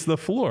space the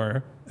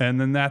floor. And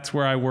then that's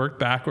where I worked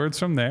backwards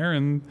from there.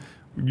 And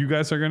you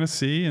guys are going to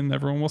see, and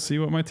everyone will see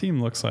what my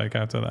team looks like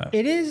after that.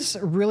 It is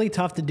really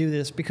tough to do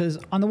this because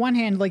on the one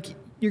hand,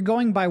 you're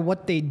going by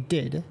what they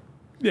did.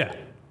 Yeah.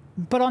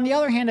 But on the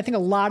other hand, I think a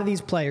lot of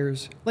these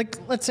players,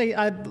 let's say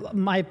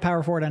my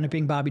power forward ended up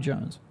being Bobby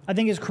Jones. I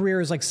think his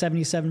career is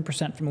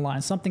 77% from the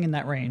line, something in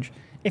that range.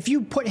 If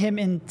you put him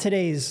in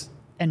today's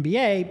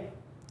NBA,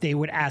 they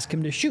would ask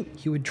him to shoot.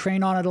 He would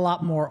train on it a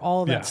lot more,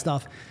 all of that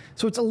stuff.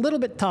 So it's a little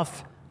bit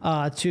tough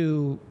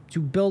to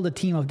build a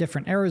team of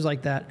different eras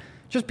like that,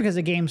 just because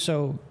the game's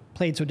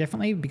played so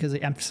differently, because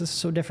the emphasis is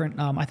so different.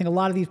 I think a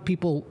lot of these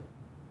people,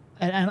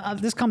 and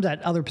this comes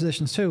at other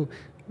positions too,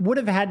 would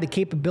have had the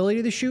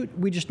capability to shoot.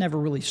 We just never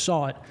really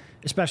saw it,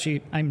 especially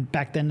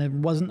back then there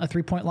wasn't a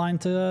three-point line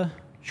to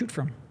shoot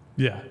from.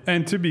 Yeah,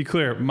 and to be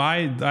clear,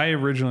 I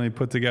originally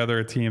put together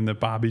a team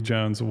that Bobby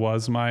Jones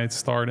was my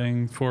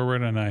starting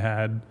forward, and I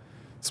had,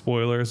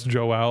 spoilers,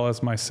 Joel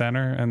as my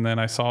center, and then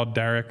I saw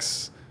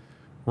Derek's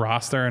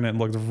roster, and it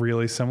looked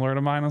really similar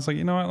to mine. I was like,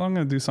 you know what, I'm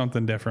going to do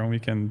something different. We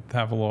can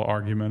have a little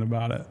argument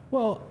about it.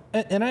 Well,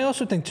 and I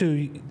also think,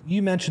 too,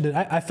 you mentioned it,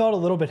 I felt a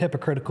little bit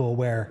hypocritical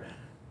where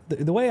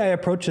the way I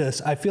approach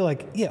this, I feel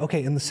like,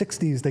 in the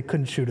 60s, they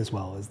couldn't shoot as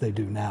well as they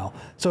do now.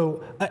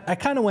 So I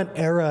kind of went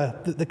era,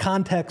 the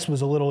context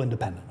was a little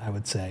independent, I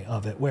would say,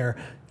 of it, where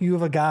you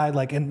have a guy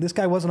and this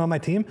guy wasn't on my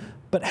team,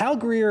 but Hal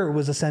Greer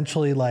was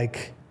essentially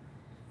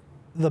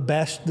the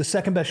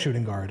second best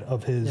shooting guard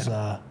of his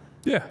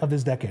of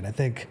his decade, I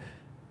think.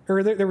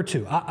 Or there were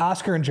two.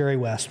 Oscar and Jerry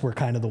West were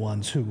kind of the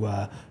ones who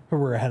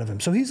were ahead of him.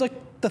 So he's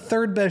the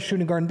third best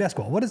shooting guard in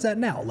basketball. What is that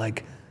now?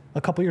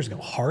 A couple years ago,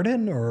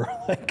 Harden or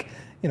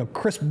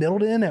Chris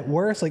Middleton at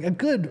worst,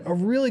 a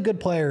really good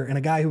player and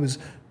a guy who was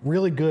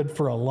really good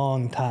for a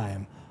long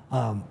time.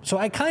 So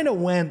I kind of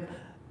went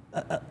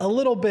a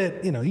little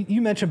bit,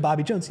 you mentioned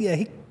Bobby Jones. Yeah,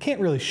 he can't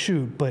really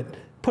shoot, but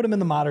put him in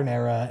the modern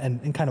era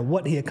and kind of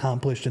what he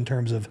accomplished in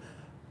terms of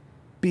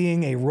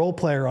being a role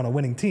player on a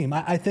winning team.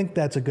 I think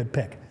that's a good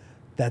pick.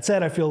 That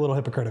said, I feel a little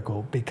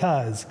hypocritical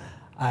because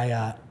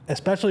I,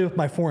 especially with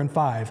my 4 and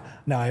 5,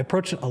 now I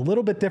approach it a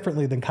little bit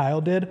differently than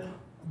Kyle did,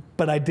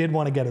 but I did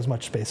want to get as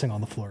much spacing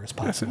on the floor as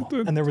possible.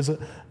 Yes, and there was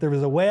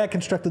a way I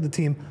constructed the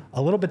team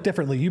a little bit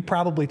differently. You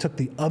probably took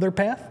the other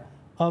path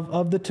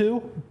of the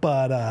two,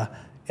 but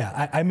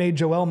I made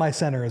Joel my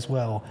center as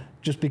well,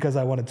 just because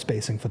I wanted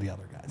spacing for the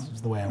other guys.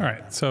 Is the way I went. All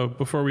right. So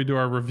before we do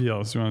our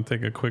reveals, you want to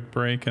take a quick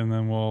break, and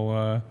then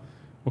we'll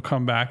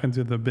come back and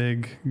do the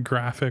big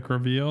graphic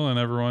reveal, and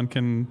everyone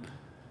can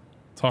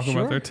talk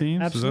about their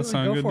teams. Absolutely. Does that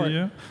sound good to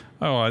you?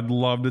 Oh, I'd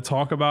love to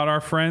talk about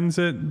our friends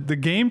at the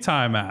Game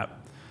Time app.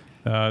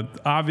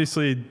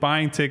 Obviously,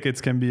 buying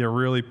tickets can be a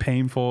really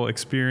painful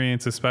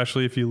experience,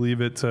 especially if you leave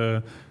it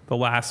to the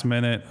last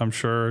minute. I'm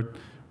sure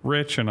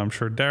Rich and I'm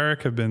sure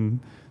Derek have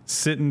been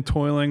sitting,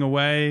 toiling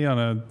away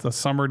on a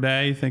summer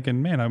day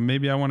thinking, man,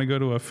 maybe I want to go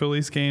to a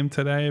Phillies game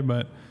today,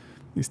 but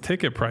these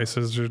ticket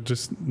prices are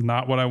just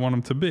not what I want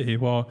them to be.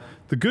 Well,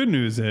 the good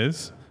news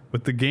is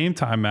with the Game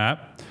Time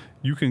app,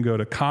 you can go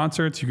to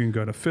concerts, you can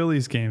go to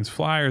Phillies games,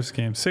 Flyers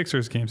games,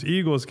 Sixers games,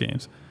 Eagles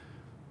games.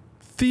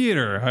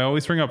 Theater. I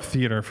always bring up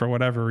theater for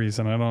whatever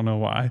reason. I don't know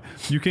why.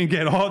 You can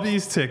get all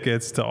these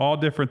tickets to all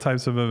different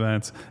types of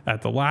events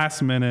at the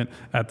last minute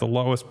at the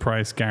lowest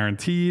price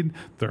guaranteed.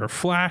 There are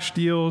flash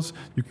deals.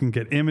 You can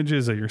get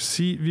images of your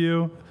seat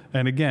view.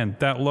 And again,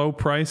 that low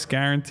price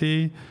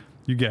guarantee,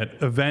 you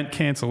get event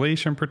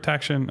cancellation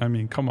protection. I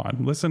mean, come on.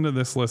 Listen to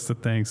this list of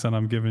things that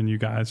I'm giving you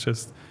guys.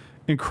 Just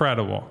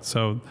incredible.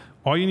 So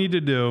all you need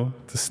to do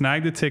to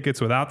snag the tickets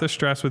without the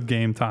stress with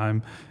Game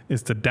Time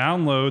is to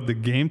download the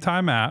Game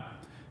Time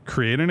app,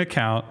 create an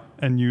account,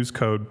 and use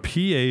code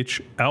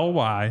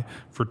PHLY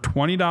for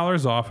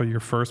 $20 off of your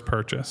first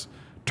purchase.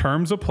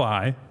 Terms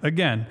apply.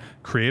 Again,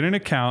 create an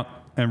account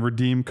and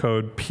redeem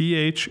code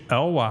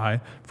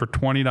PHLY for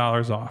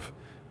 $20 off.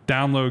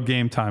 Download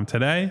Game Time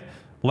today.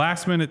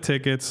 Last minute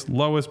tickets,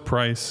 lowest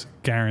price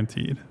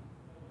guaranteed.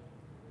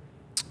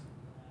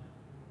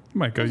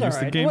 Might go use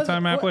the Game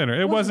Time app later.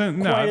 It wasn't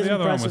no, the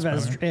other one was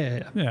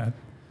better. Yeah.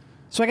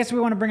 So I guess we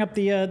want to bring up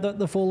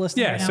the full list.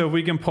 Yeah, right so now? if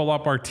we can pull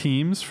up our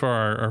teams for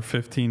our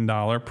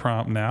 $15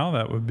 prompt now,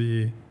 that would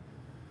be.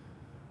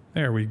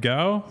 There we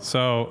go.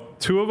 So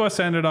 2 of us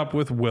ended up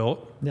with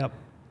Wilt. Yep.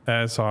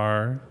 As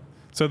our.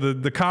 So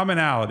the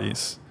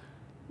commonalities.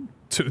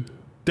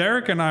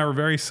 Derek and I were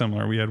very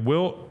similar. We had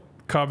Wilt,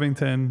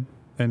 Covington,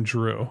 and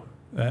Drew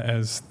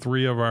as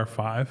 3 of our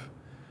 5.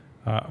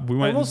 I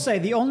will say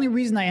the only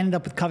reason I ended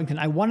up with Covington,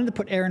 I wanted to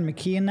put Aaron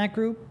McKee in that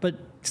group, but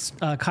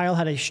Kyle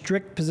had a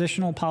strict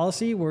positional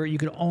policy where you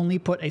could only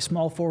put a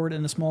small forward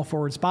in a small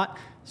forward spot.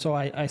 So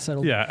I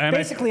settled. Yeah, and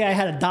basically I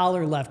had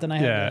 $1 left, and I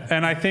had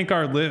and I think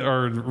our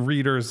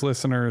readers,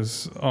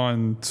 listeners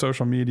on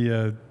social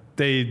media,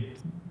 they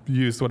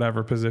used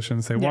whatever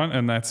positions they want,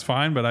 and that's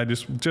fine. But I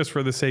just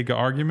for the sake of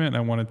argument,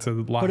 I wanted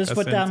to lock put his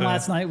foot down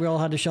last night. We all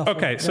had to shuffle.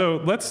 Okay,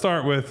 so let's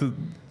start with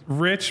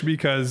Rich,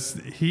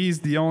 because he's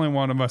the only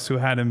one of us who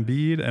had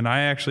Embiid, and I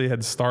actually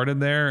had started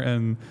there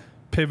and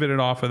pivoted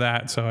off of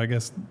that. So I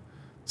guess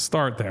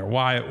start there.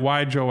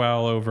 Why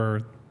Joel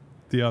over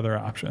the other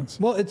options?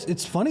 Well,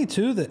 it's funny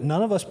too that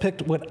none of us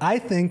picked what I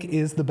think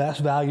is the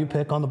best value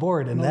pick on the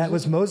board, and that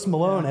was Moses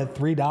Malone at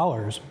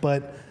 $3.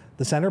 But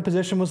the center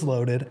position was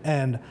loaded,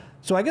 and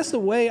so I guess the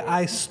way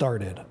I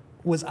started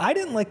was I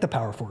didn't like the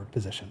power forward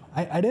position.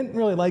 I didn't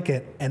really like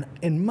it, and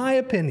in my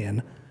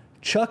opinion,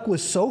 Chuck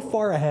was so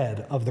far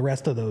ahead of the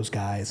rest of those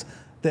guys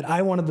that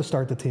I wanted to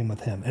start the team with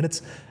him. And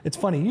it's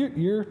funny,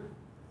 you're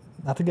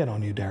not to get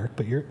on you, Derek,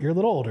 but you're a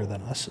little older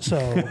than us, so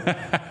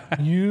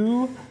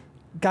you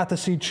got to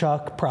see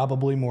Chuck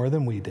probably more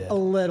than we did. A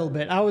little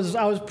bit. I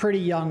was pretty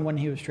young when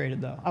he was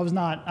traded, though. I was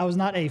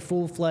not a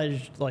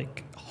full-fledged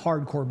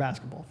hardcore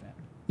basketball fan.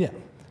 Yeah.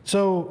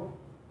 So,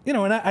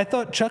 and I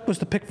thought Chuck was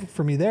the pick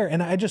for me there.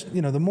 And I just,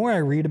 the more I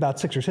read about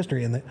Sixers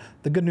history, and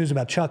the good news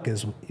about Chuck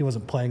is he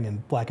wasn't playing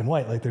in black and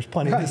white. There's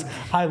plenty of these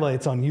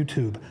highlights on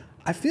YouTube.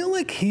 I feel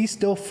like he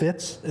still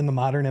fits in the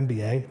modern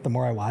NBA the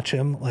more I watch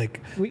him.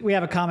 We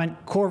have a comment,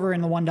 Korver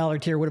in the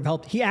 $1 tier would have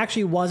helped. He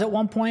actually was at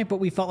one point, but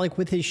we felt like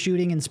with his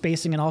shooting and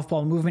spacing and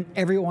off-ball movement,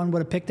 everyone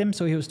would have picked him,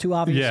 so he was too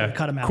obvious, so we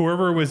cut him out.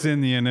 Korver was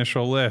in the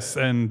initial list,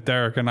 and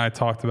Derek and I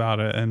talked about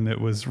it, and it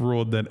was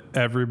ruled that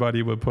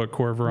everybody would put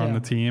Korver on the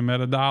team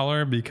at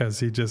 $1 because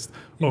he just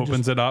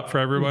opens it up for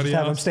everybody just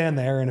else. Have him stand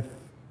there, and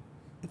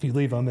if you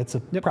leave him, it's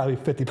probably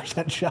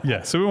 50% shot.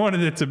 Yeah, so we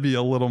wanted it to be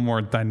a little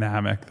more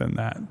dynamic than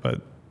that,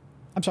 but...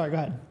 I'm sorry, go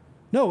ahead.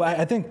 No,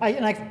 I think...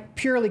 I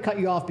purely cut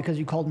you off because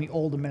you called me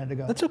old a minute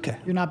ago. That's okay.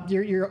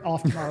 You're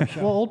off tomorrow's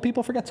show. Well, old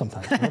people forget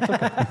sometimes. So that's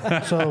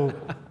okay. So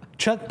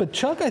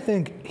Chuck, I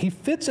think he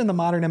fits in the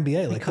modern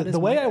NBA. The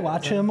way I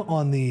watch him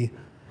on the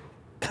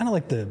kind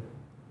of the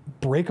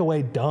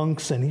breakaway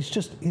dunks, and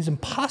he's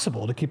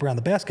impossible to keep around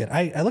the basket.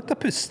 I looked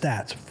up his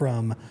stats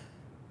from,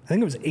 I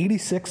think it was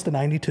 86 to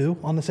 92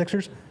 on the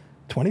Sixers,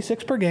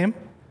 26 per game,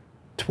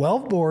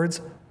 12 boards,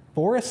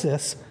 4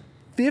 assists,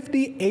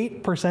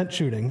 58%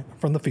 shooting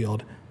from the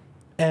field,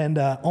 and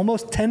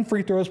almost 10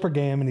 free throws per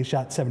game, and he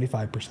shot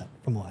 75%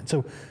 from the line.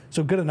 So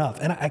good enough.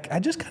 And I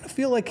just kind of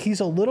feel like he's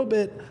a little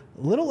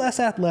less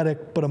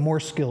athletic, but a more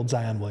skilled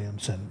Zion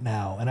Williamson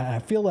now. And I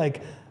feel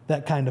like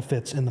that kind of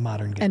fits in the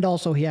modern game. And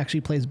also, he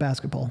actually plays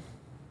basketball.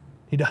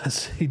 He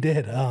does. He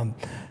did.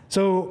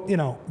 So,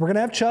 we're going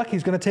to have Chuck.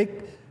 He's going to take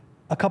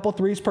a couple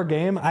threes per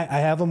game. I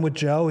have him with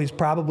Joe. He's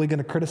probably going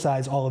to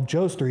criticize all of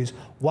Joe's threes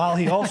while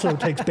he also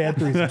takes bad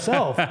threes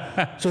himself.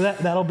 So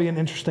that'll be an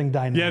interesting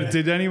dynamic. Yeah.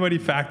 Did anybody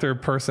factor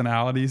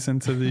personalities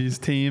into these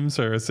teams,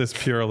 or is this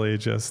purely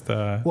just?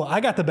 Well,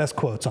 I got the best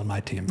quotes on my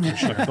team. For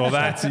sure.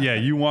 Well,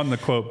 you won the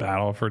quote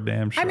battle for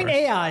damn sure. I mean,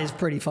 AI is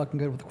pretty fucking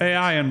good with quotes.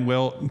 AI and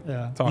Wilt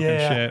talking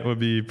shit would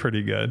be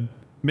pretty good.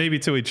 Maybe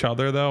to each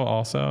other though,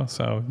 also.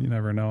 So you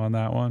never know on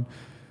that one.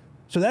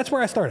 So that's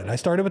where I started. I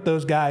started with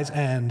those guys,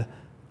 and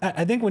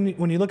I think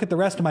when you look at the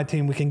rest of my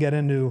team, we can get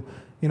into,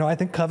 I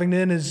think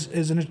Covington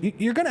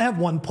you're going to have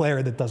one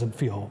player that doesn't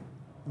feel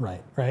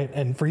right?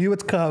 And for you,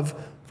 it's Cov.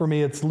 For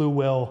me, it's Lou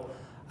Will.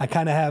 I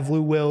kind of have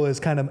Lou Will as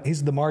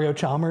he's the Mario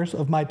Chalmers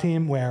of my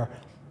team, where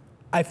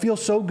I feel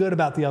so good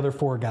about the other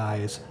 4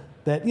 guys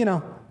that,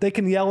 they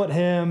can yell at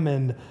him,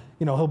 and,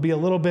 he'll be a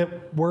little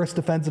bit worse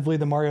defensively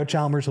than Mario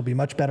Chalmers. He'll be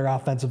much better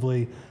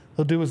offensively.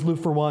 He'll do his Lou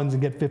for ones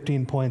and get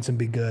 15 points and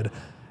be good.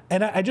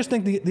 And I just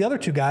think the other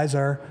 2 guys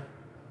are,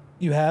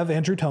 you have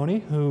Andrew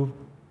Toney, who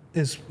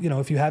is,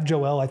 if you have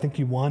Joel, I think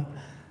you want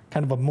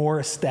kind of a more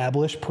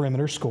established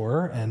perimeter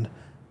scorer, and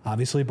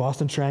obviously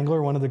Boston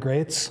Strangler, one of the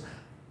greats.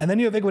 And then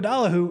you have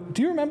Iguodala, who,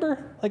 do you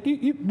remember,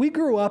 we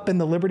grew up in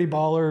the Liberty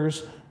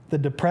Ballers, the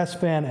depressed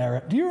fan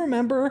era. Do you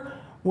remember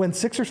when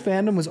Sixers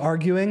fandom was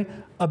arguing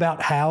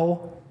about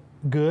how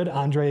good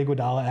Andre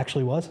Iguodala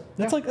actually was?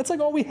 That's like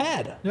all we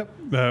had. Yep.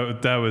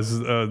 That was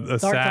a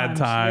sad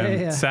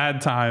time. Sad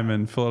time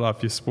in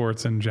Philadelphia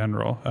sports in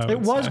general. It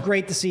was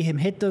great to see him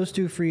hit those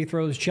 2 free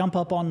throws, jump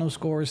up on those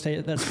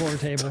that score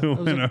table. To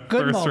win a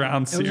first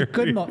round series. It was a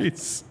good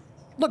moment.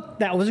 look,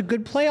 that was a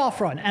good playoff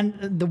run.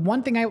 And the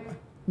one thing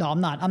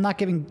I'm not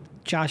giving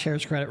Josh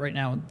Harris credit right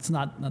now. It's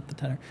not the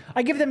tenor.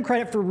 I give them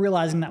credit for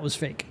realizing that was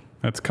fake.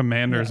 That's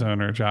Commanders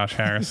owner Josh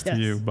Harris Yes.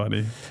 to you, buddy.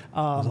 It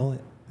was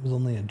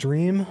only a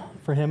dream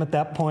for him at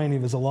that point. He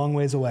was a long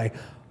ways away.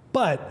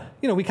 But,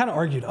 we kind of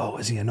argued,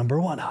 is he a number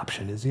 1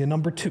 option? Is he a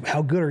number 2?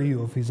 How good are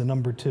you if he's a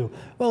number 2?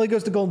 Well, he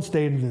goes to Golden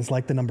State and is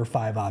like the number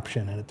 5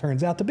 option. And it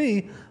turns out to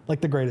be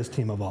like the greatest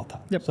team of all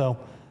time. Yep. So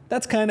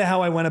that's kind of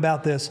how I went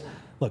about this.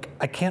 Look,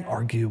 I can't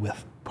argue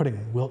with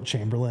putting Wilt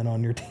Chamberlain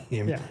on your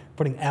team,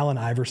 putting Allen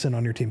Iverson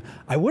on your team.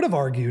 I would have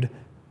argued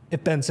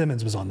if Ben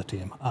Simmons was on the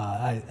team.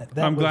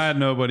 I'm glad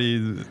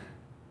nobody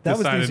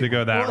decided to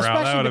go that route. That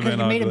Especially would have because been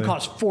you made him ugly.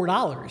 cost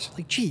 $4.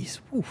 Like,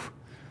 geez. Oof.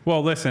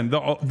 Well, listen,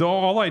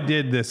 all I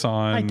did this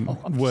on I'm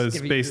just was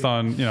giving based you-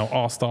 on,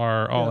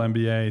 All-Star,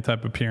 All-NBA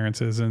type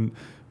appearances. And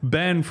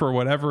Ben, for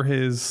whatever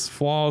his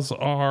flaws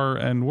are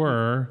and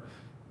were,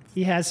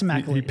 He has some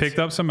accolades. he picked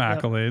up some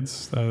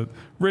accolades.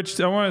 Rich,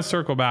 I want to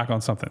circle back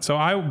on something. So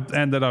I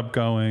ended up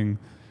going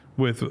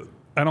with,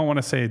 I don't want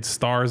to say it's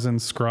stars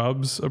and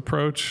scrubs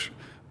approach,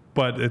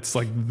 but it's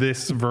like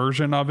this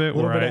version of it. A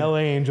little where bit of LA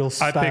Angels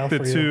style I picked the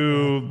for you.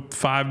 two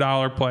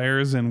 $5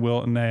 players in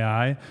Wilt and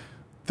AI.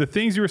 The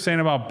things you were saying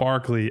about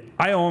Barkley,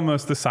 I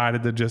almost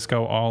decided to just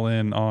go all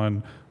in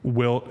on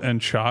Wilt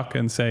and Chuck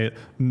and say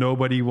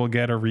nobody will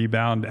get a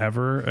rebound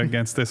ever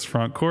against this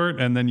front court,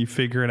 and then you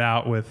figure it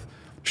out with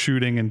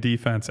shooting and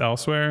defense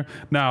elsewhere.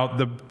 Now,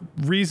 the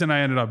reason I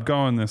ended up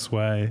going this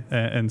way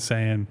and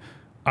saying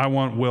I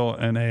want Wilt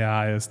and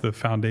AI as the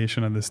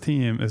foundation of this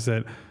team is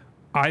that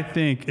I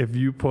think if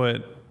you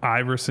put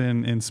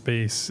Iverson in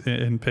space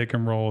in pick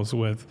and rolls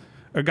with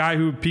a guy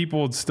who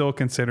people would still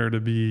consider to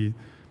be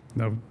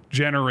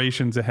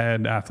generations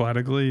ahead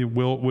athletically,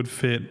 Wilt would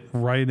fit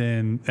right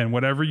in. And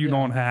whatever you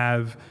don't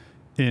have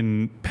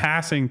in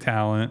passing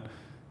talent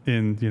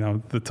in,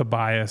 the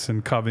Tobias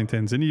and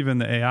Covingtons and even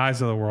the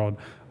AIs of the world,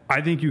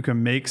 I think you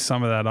can make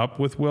some of that up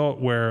with Wilt,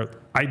 where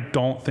I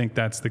don't think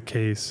that's the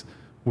case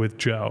with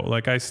Joe.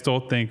 Like, I still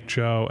think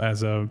Joe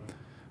as a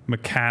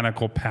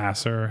mechanical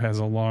passer has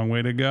a long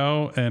way to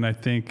go. And I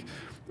think,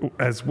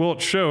 as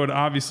Wilt showed,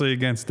 obviously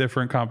against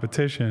different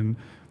competition,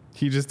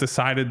 he just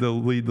decided to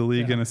lead the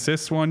league in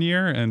assists one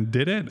year and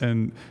did it.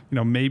 And,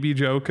 maybe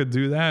Joe could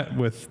do that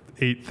with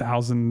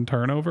 8,000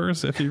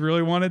 turnovers if he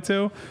really wanted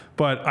to.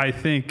 But I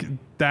think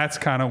that's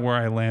kind of where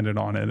I landed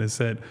on it, is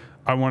that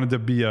I wanted to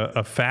be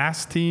a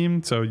fast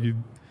team. So you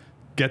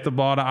get the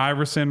ball to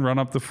Iverson, run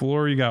up the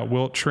floor. You got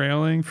Wilt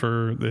trailing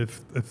for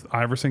if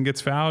Iverson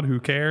gets fouled,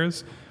 who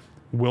cares?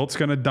 Wilt's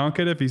going to dunk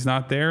it if he's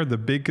not there. The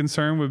big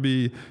concern would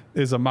be,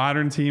 is a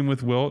modern team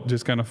with Wilt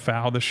just going to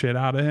foul the shit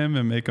out of him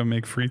and make him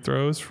make free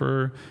throws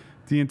for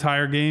the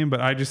entire game?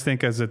 But I just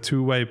think as a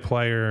two-way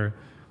player,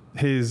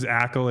 his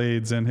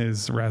accolades and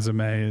his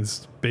resume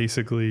is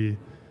basically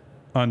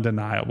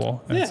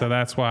undeniable. And so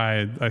that's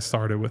why I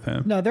started with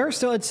him. No, there's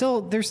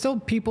still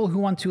people who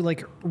want to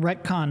like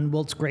retcon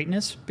Wilt's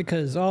greatness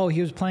because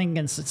he was playing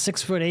against a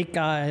 6'8"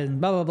 guy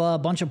and blah blah blah, a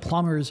bunch of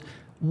plumbers.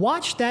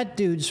 Watch that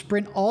dude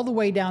sprint all the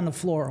way down the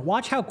floor.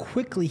 Watch how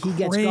quickly he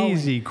gets going.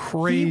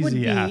 Crazy He would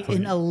be athlete.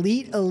 an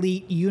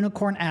elite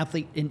unicorn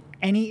athlete in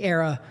any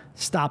era.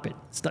 Stop it.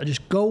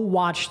 Just go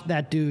watch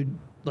that dude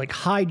like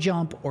high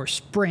jump or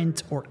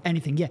sprint or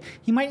anything. Yeah,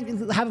 he might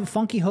have a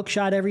funky hook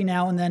shot every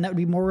now and then. That would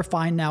be more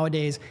refined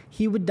nowadays.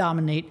 He would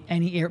dominate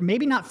any era.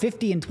 Maybe not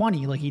 50 and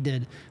 20 like he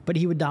did, but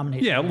he would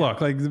dominate. Yeah, look,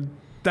 like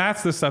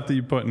that's the stuff that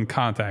you put in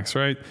context,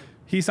 right?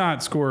 He's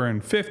not scoring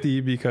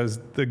 50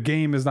 because the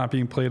game is not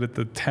being played at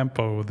the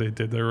tempo they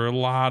did. There were a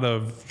lot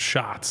of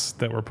shots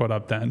that were put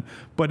up then.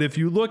 But if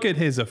you look at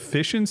his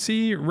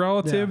efficiency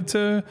relative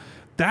to,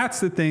 that's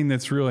the thing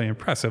that's really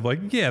impressive.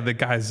 Like, the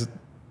guy's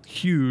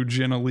huge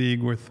in a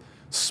league with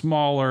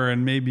smaller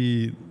and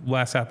maybe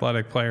less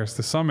athletic players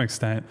to some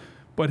extent,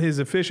 but his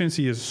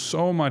efficiency is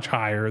so much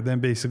higher than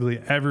basically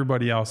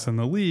everybody else in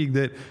the league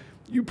that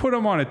you put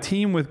him on a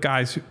team with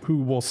guys who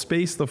will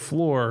space the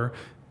floor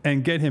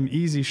and get him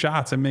easy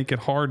shots and make it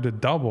hard to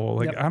double.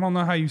 Like, I don't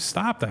know how you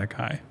stop that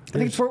guy. I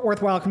think it's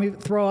worthwhile. Can we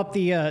throw up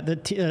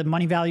the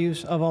money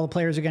values of all the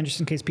players again,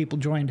 just in case people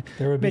joined?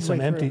 There would be midway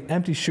some through?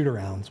 empty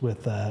shoot-arounds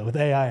with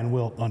AI and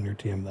Wilt on your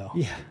team, though.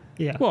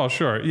 Yeah. Well,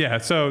 sure. Yeah.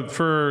 So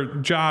for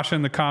Josh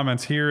in the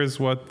comments, here is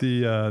what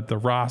the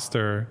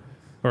roster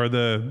or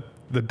the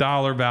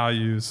dollar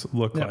values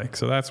look like.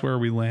 So that's where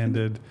we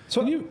landed.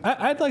 So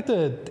I'd like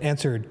to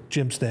answer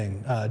Jim's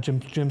thing,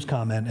 Jim's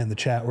comment in the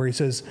chat where he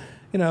says,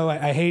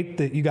 I hate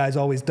that you guys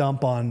always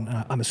dump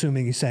on, I'm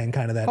assuming he's saying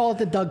kind of that Call it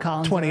the Doug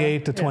Collins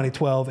 28 to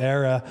 2012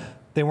 era.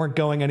 They weren't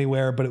going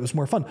anywhere, but it was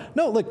more fun.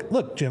 No,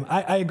 look, Jim,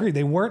 I agree.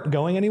 They weren't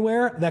going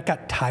anywhere. That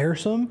got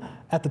tiresome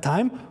at the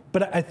time.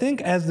 But I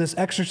think as this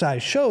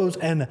exercise shows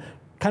and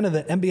kind of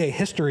the NBA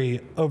history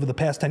over the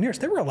past 10 years,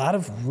 there were a lot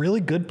of really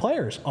good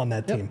players on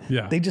that team.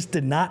 Yeah. They just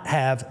did not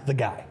have the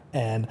guy.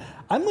 And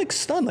I'm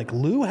stunned.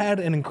 Lou had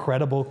an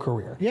incredible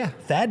career. Yeah.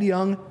 Thad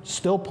Young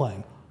still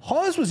playing.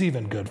 Hawes was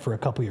even good for a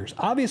couple years.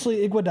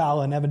 Obviously,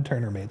 Iguodala and Evan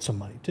Turner made some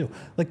money too.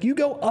 You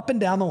go up and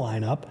down the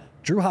lineup,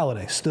 Drew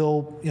Holiday,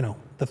 still,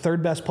 the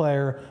third best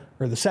player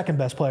or the second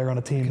best player on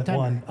a team that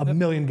won a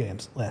million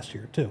games last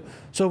year, too.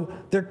 So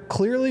there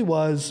clearly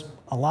was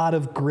a lot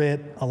of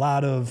grit, a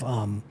lot of,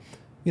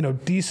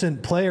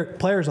 decent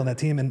players on that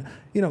team. And,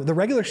 the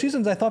regular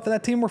seasons, I thought for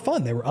that team were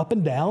fun. They were up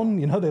and down.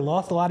 They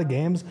lost a lot of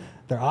games.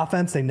 Their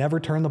offense, they never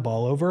turned the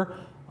ball over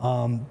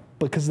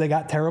because they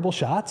got terrible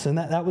shots, and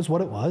that was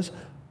what it was.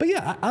 But,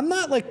 yeah, I'm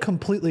not,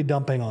 completely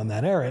dumping on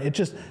that era. It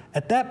just,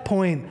 at that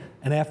point,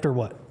 and after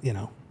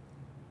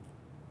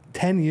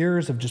 10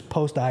 years of just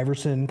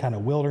post-Iverson kind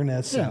of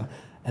wilderness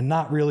and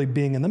not really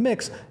being in the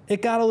mix,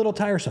 it got a little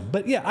tiresome.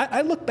 But, yeah,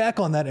 I look back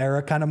on that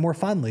era kind of more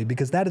fondly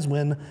because that is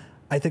when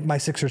I think my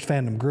Sixers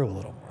fandom grew a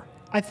little more.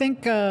 I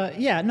think,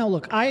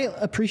 I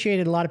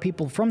appreciated a lot of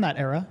people from that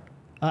era.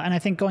 And I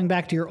think going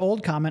back to your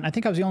old comment, I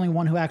think I was the only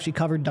one who actually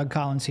covered Doug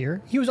Collins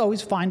here. He was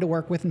always fine to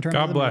work with in terms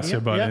of the God bless media.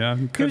 you, buddy. Yeah.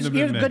 He was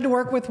good to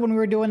work with when we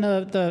were doing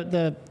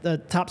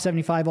the top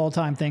 75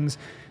 all-time things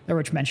that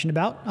Rich mentioned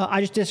about.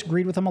 I just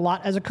disagreed with him a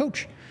lot as a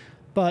coach.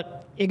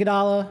 But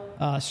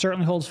Iguodala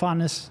certainly holds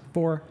fondness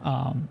for.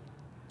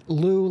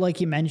 Lou, like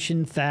you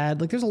mentioned, Thad.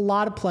 There's a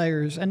lot of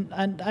players.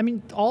 And I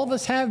mean, all of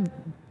us have,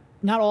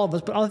 not all of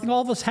us, but I think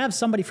all of us have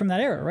somebody from that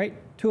era, right?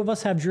 Two of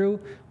us have Drew.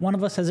 One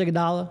of us has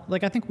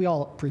Iguodala. I think we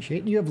all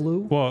appreciate it. You have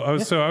Lou. Well, I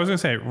was going to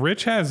say,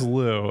 Rich has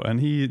Lou,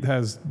 and he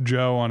has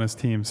Joe on his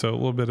team, so a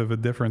little bit of a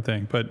different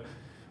thing. But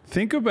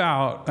think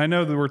about, I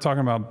know that we're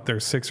talking about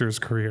their Sixers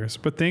careers,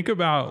 but think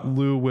about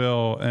Lou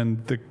Will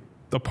and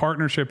the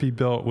partnership he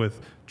built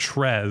with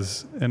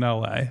Trez in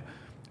L.A.,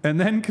 and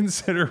then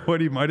consider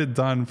what he might have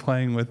done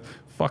playing with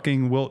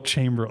fucking Wilt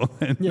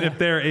Chamberlain if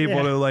they're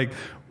able to,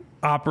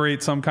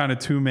 operate some kind of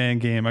two-man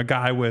game, a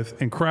guy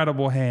with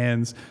incredible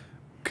hands,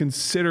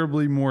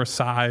 considerably more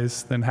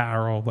size than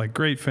Harold,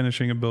 great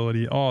finishing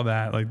ability, all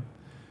that.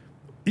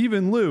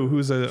 Even Lou,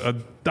 who's a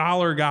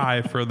dollar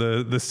guy for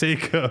the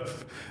sake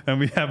of, and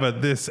we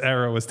have this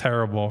era was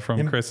terrible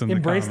from Chris in the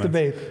comments.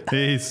 Embrace debate.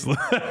 He's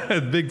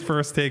big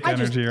first take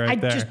energy there. I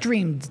just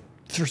dreamed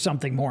for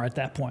something more at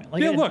that point.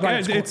 Look,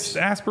 it's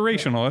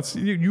aspirational. It's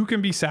you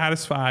can be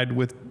satisfied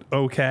with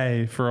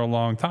okay for a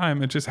long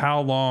time. It's just how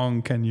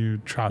long can you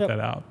trot that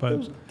out?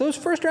 But those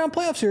first round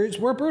playoff series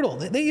were brutal.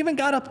 They even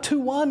got up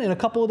 2-1 in a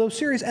couple of those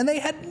series, and they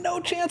had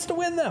no chance to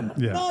win them.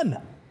 Yeah.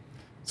 None.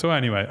 So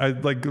anyway,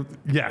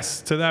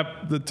 yes, to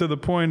the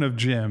point of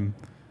Jim,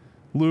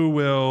 Lou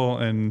Will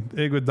and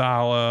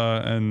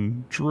Iguodala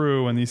and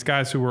Drew and these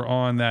guys who were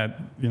on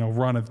that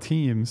run of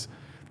teams.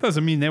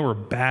 Doesn't mean they were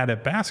bad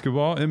at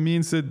basketball. It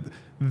means that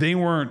they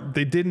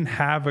didn't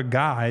have a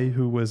guy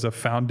who was a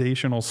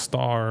foundational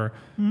star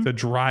to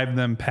drive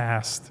them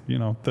past,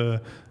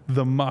 the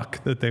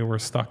muck that they were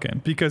stuck in.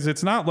 Because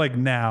it's not like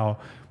now.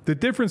 The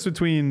difference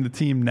between the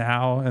team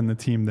now and the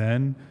team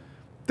then,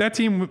 that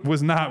team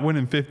was not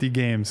winning 50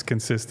 games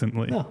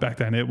consistently back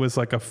then. It was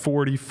like a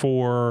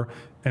 44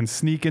 and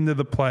sneak into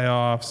the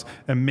playoffs,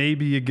 and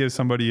maybe you give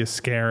somebody a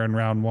scare in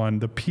round one.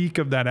 The peak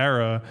of that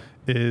era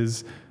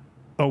is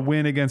a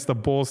win against the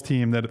Bulls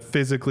team that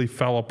physically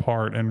fell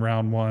apart in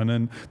round one.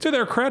 And to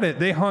their credit,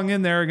 they hung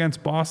in there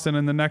against Boston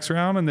in the next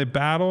round, and they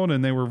battled,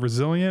 and they were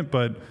resilient.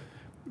 But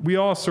we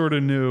all sort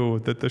of knew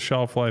that the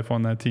shelf life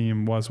on that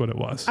team was what it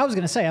was. I was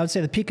going to say, I would say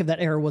the peak of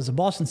that era was the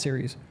Boston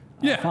series.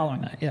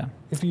 Following that, yeah.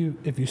 If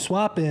you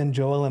swap in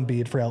Joel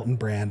Embiid for Elton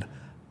Brand,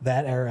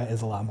 that era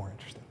is a lot more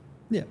interesting.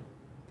 Yeah.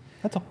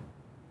 That's all.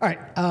 All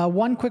right.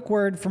 One quick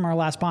word from our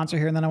last sponsor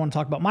here, and then I want to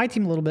talk about my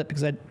team a little bit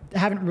because I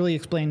haven't really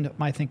explained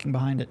my thinking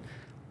behind it.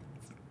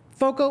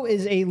 FOCO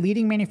is a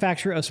leading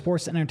manufacturer of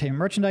sports and entertainment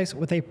merchandise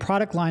with a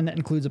product line that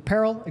includes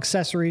apparel,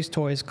 accessories,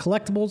 toys,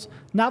 collectibles,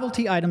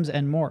 novelty items,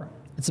 and more.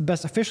 It's the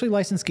best officially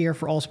licensed gear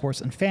for all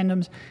sports and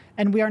fandoms,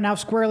 and we are now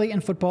squarely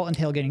in football and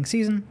tailgating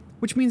season,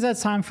 which means that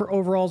it's time for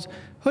overalls,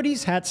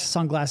 hoodies, hats,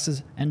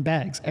 sunglasses, and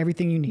bags,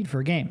 everything you need for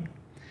a game.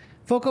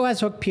 FOCO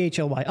has hooked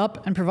PHLY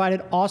up and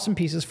provided awesome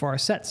pieces for our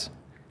sets.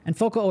 And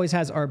FOCO always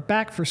has our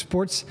back for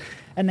sports,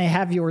 and they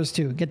have yours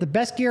too. Get the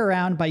best gear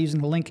around by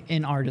using the link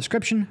in our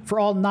description. For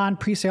all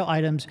non-presale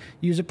items,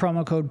 use the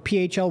promo code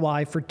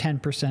PHLY for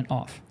 10%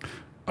 off.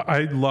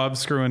 I love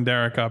screwing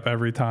Derek up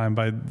every time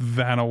by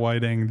Vanna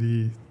Whiting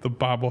the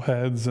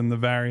bobbleheads and the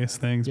various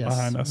things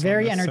behind us.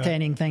 Very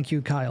entertaining. Set. Thank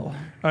you, Kyle.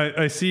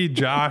 I see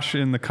Josh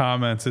in the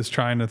comments is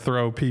trying to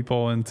throw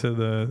people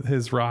into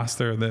his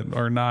roster that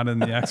are not in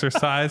the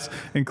exercise,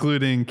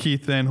 including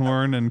Keith Van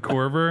Horn and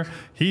Korver.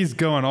 He's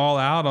going all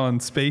out on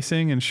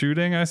spacing and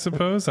shooting, I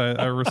suppose.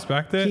 I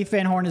respect it. Keith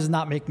Van Horn is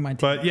not making my team.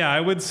 But yeah, I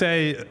would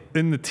say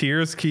in the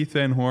tiers, Keith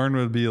Van Horn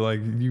would be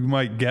like, you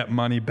might get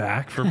money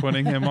back for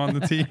putting him on the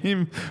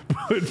team.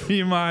 Would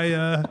be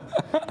my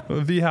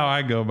would be how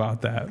I go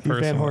about that. Keith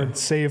Van Horn,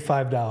 save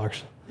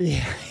 $5.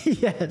 Yeah,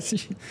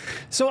 yes.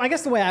 So I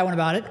guess the way I went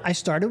about it, I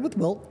started with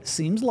Wilt.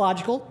 Seems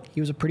logical. He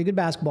was a pretty good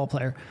basketball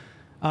player.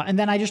 And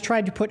then I just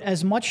tried to put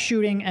as much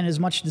shooting and as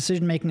much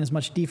decision-making, as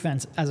much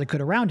defense as I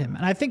could around him.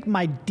 And I think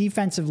my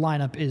defensive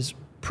lineup is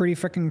pretty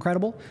freaking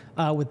incredible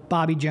with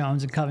Bobby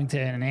Jones and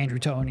Covington and Andrew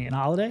Toney and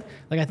Holiday.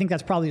 Like, I think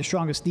that's probably the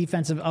strongest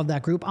defensive of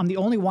that group. I'm the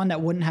only one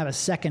that wouldn't have a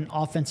second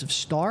offensive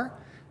star,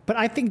 but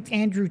I think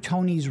Andrew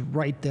Toney's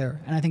right there,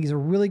 and I think he's a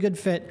really good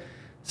fit,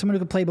 someone who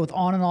could play both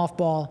on and off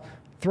ball,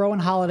 throwing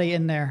Holiday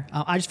in there.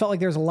 I just felt like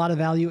there's a lot of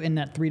value in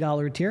that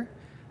 $3 tier.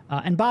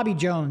 And Bobby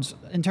Jones,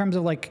 in terms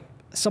of like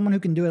someone who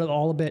can do it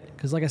all a bit,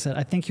 because like I said,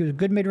 I think he was a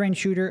good mid-range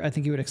shooter. I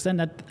think he would extend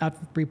that out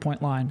the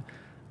three-point line.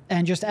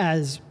 And just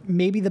as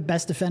maybe the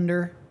best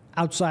defender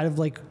outside of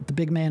like the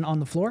big man on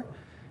the floor,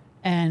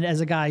 and as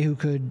a guy who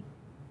could,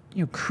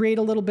 create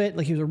a little bit.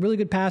 Like, he was a really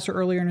good passer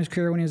earlier in his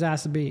career when he was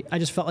asked to be. I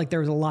just felt like there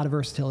was a lot of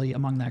versatility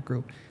among that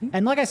group.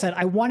 And like I said,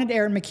 I wanted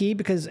Aaron McKie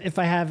because I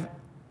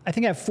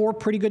think I have 4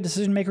 pretty good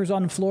decision makers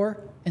on the floor,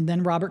 and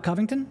then Robert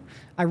Covington.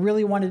 I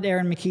really wanted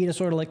Aaron McKie to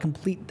sort of like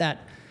complete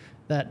that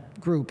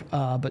group,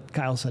 but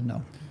Kyle said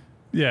no.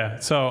 Yeah,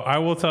 so I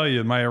will tell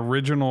you, my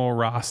original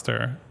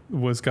roster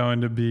was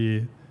going to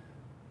be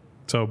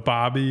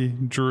Bobby,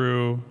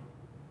 Drew,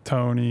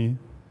 Tony,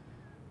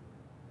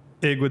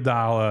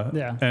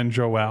 Iguodala, and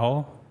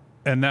Joel.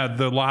 And that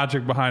the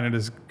logic behind it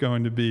is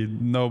going to be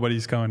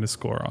nobody's going to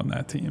score on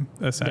that team,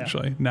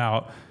 essentially. Yeah.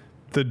 Now,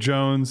 the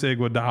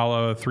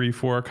Jones-Iguodala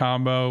 3-4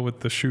 combo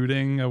with the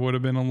shooting, I would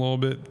have been a little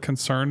bit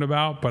concerned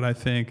about. But I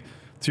think,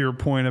 to your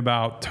point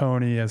about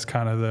Tony as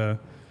kind of the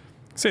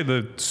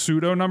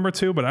pseudo number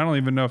 2, but I don't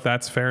even know if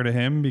that's fair to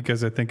him,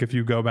 because I think if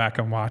you go back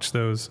and watch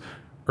those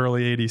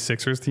early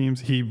 86ers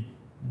teams, he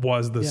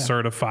was the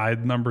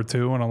certified number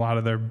 2 in a lot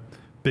of their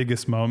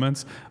biggest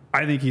moments.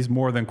 I think he's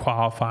more than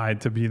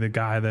qualified to be the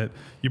guy that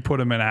you put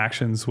him in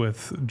actions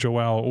with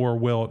Joel or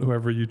Wilt,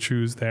 whoever you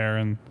choose there,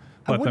 and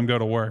let them go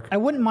to work. I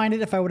wouldn't mind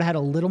it if I would have had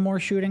a little more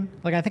shooting.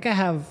 Like, I think I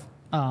have,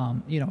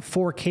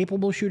 4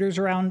 capable shooters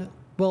around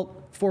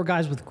Wilt, 4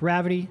 guys with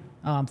gravity,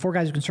 4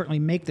 guys who can certainly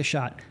make the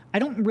shot. I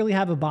don't really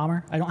have a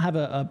bomber. I don't have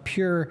a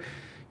pure,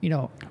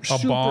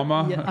 super,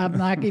 bomber. Yeah, I'm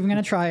not even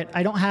going to try it.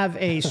 I don't have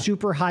a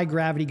super high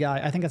gravity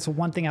guy. I think that's the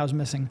one thing I was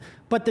missing.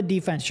 But the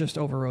defense just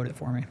overrode it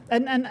for me.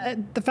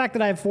 And the fact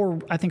that I have 4,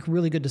 I think,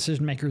 really good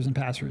decision makers and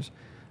passers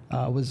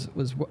was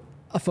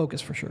a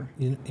focus for sure.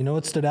 You know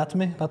what stood out to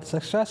me about this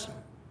exercise?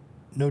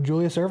 No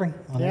Julius Erving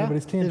on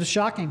anybody's team. It was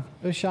shocking.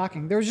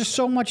 There was just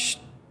so much.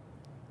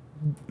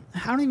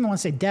 I don't even want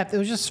to say depth. It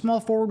was just small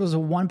forward was the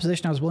one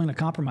position I was willing to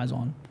compromise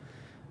on.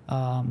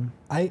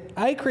 I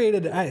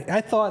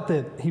thought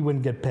that he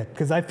wouldn't get picked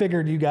because I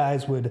figured you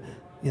guys would,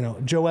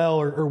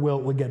 Joel or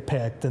Wilt would get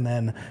picked, and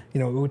then,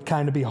 it would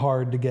kind of be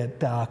hard to get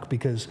Doc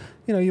because,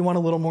 you want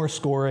a little more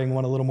scoring,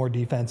 want a little more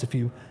defense. If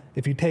you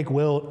take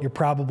Wilt, you're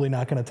probably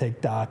not going to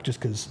take Doc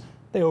just because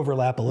they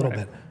overlap a little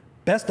bit.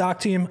 Best Doc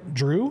team: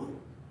 Drew,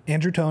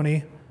 Andrew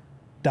Toney,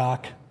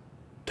 Doc,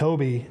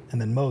 Toby,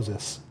 and then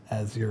Moses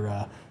as your.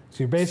 So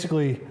you're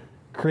basically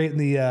recreating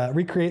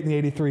the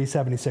 83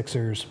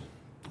 76ers.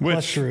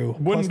 Which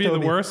wouldn't be the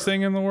worst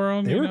thing in the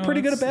world. They were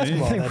pretty good at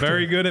basketball.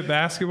 Very good at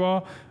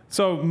basketball.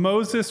 So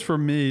Moses, for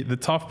me, the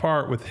tough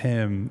part with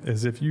him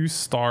is if you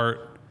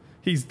start,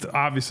 he's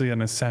obviously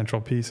an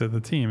essential piece of the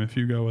team if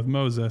you go with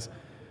Moses.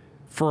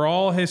 For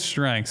all his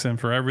strengths and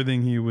for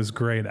everything he was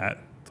great at,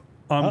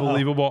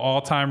 unbelievable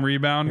all-time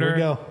rebounder. Here we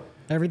go.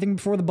 Everything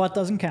before the butt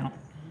doesn't count.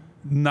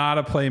 Not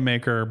a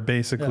playmaker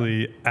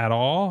basically at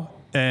all.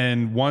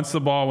 And once the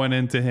ball went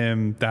into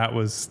him, that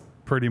was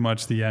pretty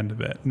much the end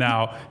of it.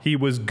 Now, he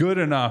was good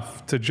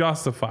enough to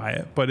justify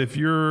it, but if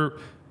you're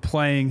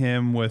playing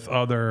him with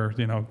other,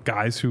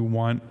 guys who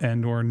want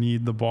and or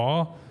need the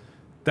ball,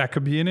 that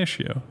could be an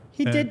issue.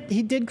 He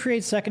did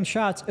create second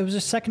shots. It was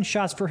just second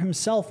shots for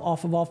himself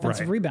off of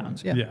offensive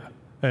rebounds. Yeah.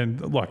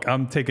 And look,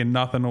 I'm taking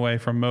nothing away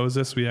from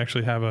Moses. We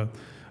actually have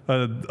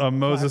a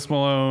Moses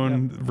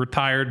Malone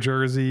retired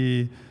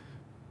jersey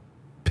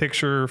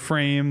picture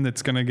frame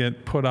that's going to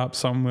get put up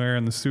somewhere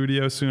in the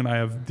studio soon. I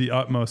have the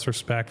utmost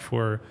respect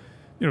for,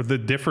 the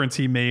difference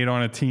he made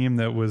on a team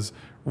that was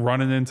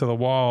running into the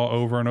wall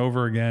over and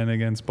over again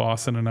against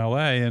Boston and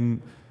LA.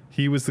 And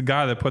he was the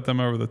guy that put them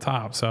over the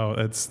top. So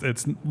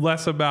it's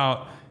less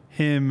about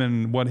him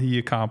and what he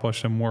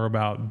accomplished and more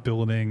about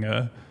building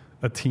a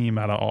team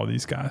out of all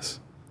these guys.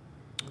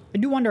 I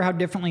do wonder how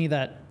differently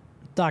that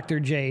Dr.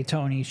 J,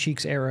 Tony,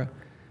 Cheeks era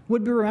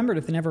would be remembered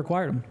if they never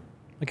acquired him.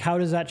 Like, how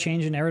does that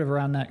change the narrative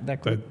around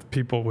that group?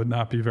 People would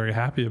not be very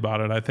happy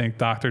about it. I think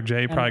Dr.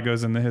 J probably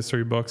goes in the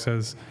history books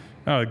as,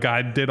 the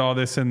guy did all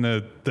this in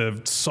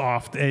the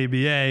soft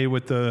ABA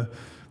with the,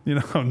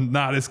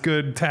 not as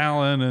good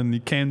talent, and he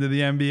came to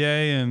the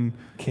NBA and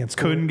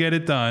couldn't get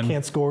it done.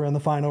 Can't score in the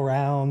final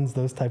rounds,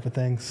 those type of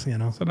things,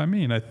 That's what I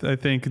mean. I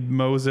think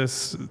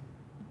Moses,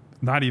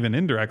 not even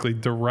indirectly,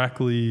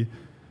 directly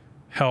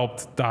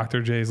helped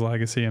Dr. J's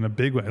legacy in a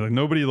big way. Like,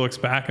 nobody looks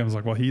back and was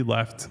like, well, he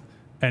left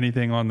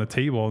anything on the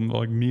table and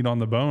like meat on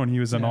the bone. He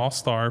was an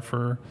all-star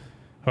for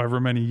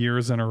however many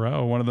years in a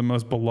row, one of the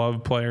most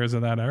beloved players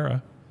of that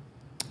era.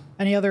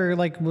 Any other,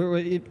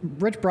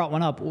 Rich brought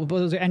one up.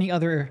 Was there any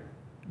other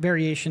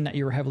variation that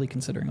you were heavily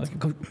considering, like a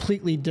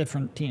completely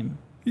different team?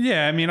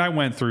 Yeah, I mean, I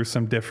went through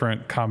some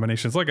different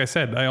combinations. Like I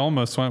said, I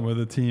almost went with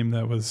a team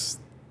that was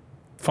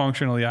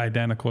functionally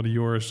identical to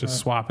yours, just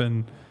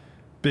swapping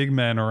big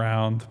men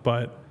around.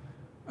 But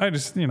I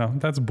just,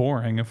 that's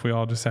boring if we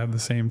all just have the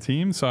same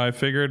team. So I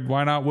figured,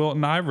 why not Wilt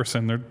and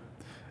Iverson? They're,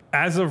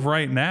 as of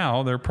right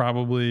now, they're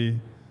probably,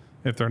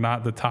 if they're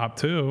not the top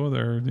two,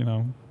 they're,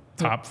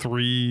 top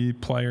three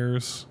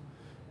players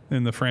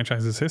in the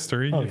franchise's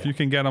history. If you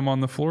can get them on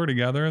the floor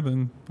together,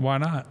 then why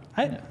not?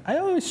 I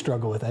always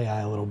struggle with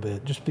AI a little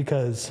bit just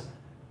because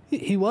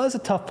he was a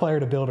tough player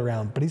to build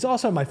around, but he's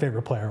also my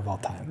favorite player of all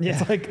time. Yeah.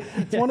 It's like,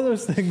 it's one of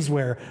those things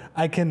where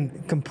I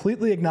can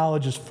completely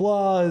acknowledge his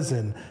flaws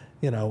and,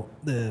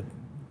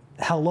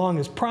 how long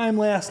his prime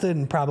lasted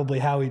and probably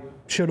how he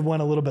should have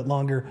went a little bit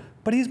longer.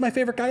 But he's my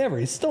favorite guy ever.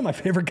 He's still my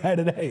favorite guy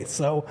today.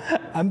 So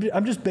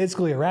I'm just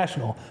basically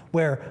irrational,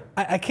 where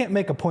I can't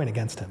make a point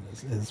against him,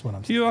 is what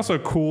I'm saying. He's also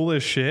cool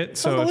as shit.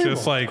 So it's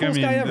just like,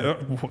 Coolest guy ever.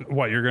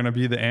 What, you're going to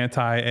be the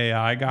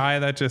anti-AI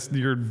guy?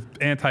 You're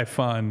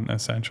anti-fun,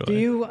 essentially. Do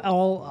you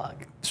all,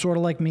 sort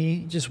of like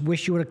me, just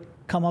wish you would have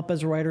come up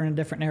as a writer in a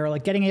different era?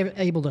 Like getting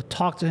able to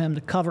talk to him,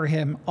 to cover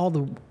him, all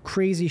the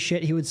crazy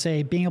shit he would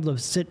say, being able to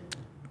sit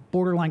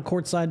borderline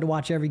courtside to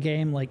watch every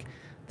game, like...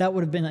 That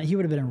would have been, he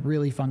would have been a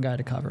really fun guy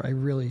to cover.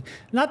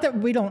 Not that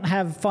we don't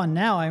have fun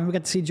now. I mean, we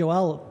got to see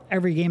Joel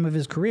every game of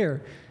his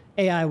career.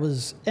 AI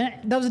was, and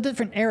that was a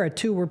different era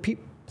too, where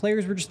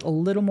players were just a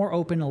little more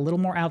open, a little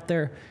more out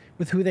there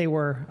with who they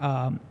were.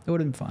 It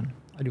would have been fun.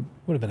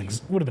 Would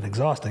have been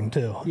exhausting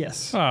too.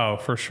 Yes. Oh,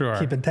 for sure.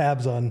 Keeping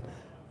tabs on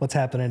what's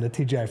happening at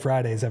TGI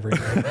Fridays every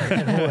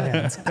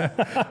day.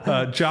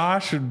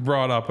 Josh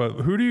brought up,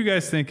 who do you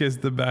guys think is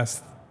the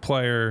best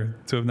player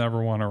to have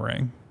never won a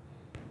ring?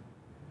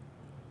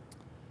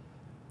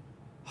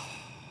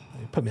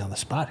 Put me on the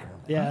spot here.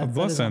 Yeah.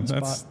 Listen,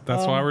 that's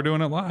why we're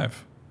doing it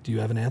live. Do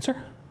you have an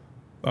answer?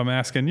 I'm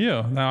asking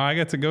you. Now I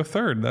get to go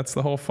third. That's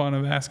the whole fun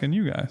of asking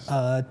you guys.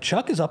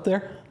 Chuck is up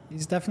there.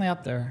 He's definitely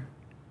up there.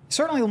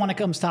 Certainly the one that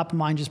comes top of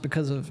mind just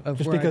because of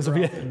where I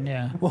grew up.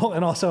 Yeah. Well,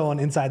 and also on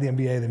Inside the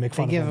NBA, they make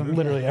fun of him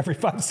literally every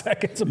 5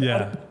 seconds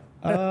about it.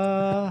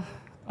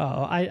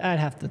 I'd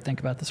have to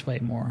think about this way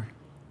more.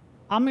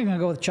 I'm going to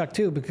go with Chuck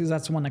too because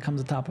that's the one that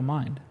comes to top of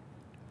mind.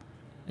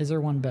 Is there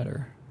one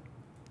better?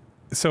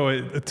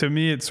 So to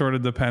me, it sort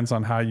of depends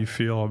on how you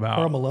feel about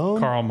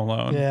Karl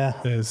Malone. Yeah,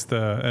 but he's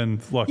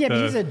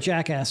a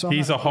jackass. So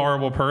he's a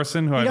horrible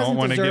person who I don't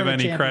want to give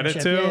any credit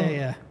to.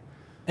 Yeah.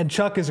 And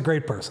Chuck is a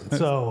great person.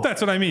 So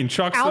that's what I mean.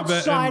 Chuck's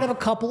outside of a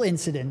couple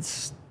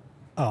incidents.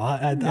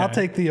 I'll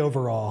take the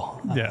overall.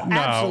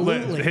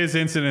 Absolutely. His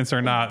incidents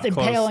are not close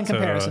pale in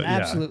comparison.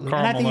 Absolutely. Karl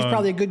and I think Malone, he's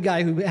probably a good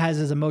guy who has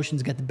his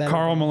emotions get the better.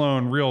 Karl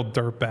Malone, real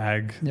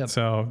dirtbag. Yep.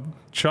 So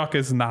Chuck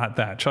is not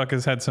that. Chuck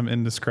has had some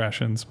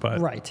indiscretions, but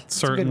certainly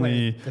it's a good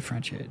way to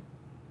differentiate.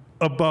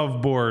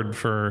 Above board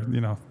for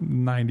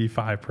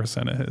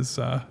 95% of his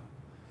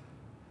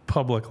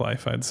public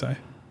life, I'd say.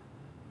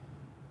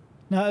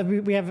 No,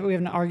 we have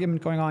an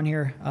argument going on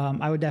here.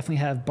 I would definitely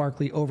have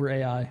Barkley over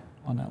AI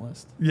on that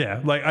list. Yeah,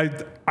 like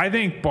I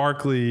think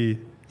Barkley,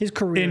 his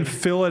career in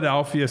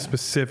Philadelphia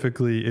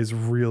specifically, is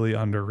really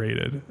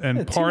underrated,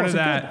 and part of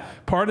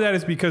that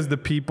is because the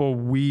people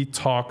we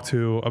talk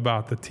to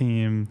about the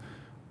team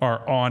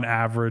are on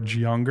average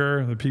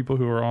younger. The people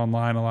who are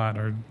online a lot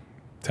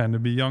tend to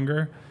be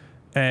younger,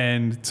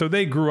 and so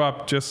they grew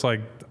up just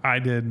like I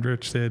did,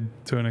 Rich did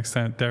to an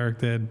extent, Derek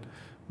did,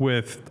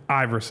 with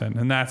Iverson,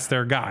 and that's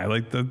their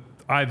guy.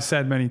 I've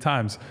said many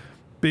times,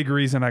 big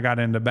reason I got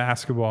into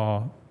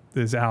basketball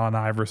is Allen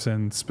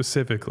Iverson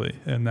specifically,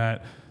 and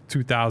that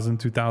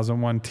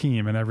 2000-2001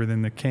 team and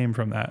everything that came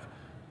from that.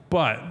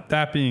 But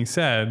that being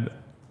said,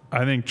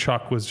 I think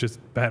Chuck was just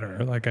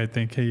better. Like, I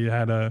think he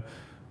had a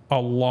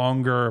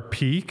longer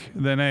peak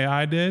than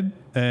AI did,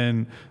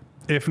 and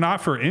if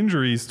not for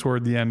injuries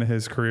toward the end of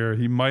his career,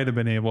 he might have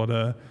been able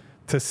to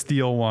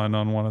steal one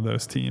on one of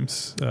those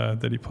teams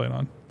that he played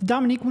on. Did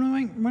Dominique win a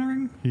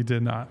ring? He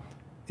did not.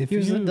 He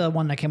was the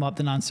one that came up,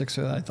 the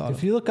non-Sixer that I thought of.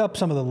 If you look up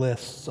some of the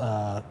lists,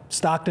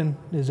 Stockton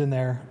is in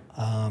there.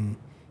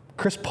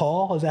 Chris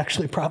Paul is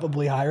actually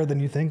probably higher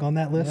than you think on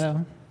that list.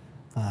 Yeah.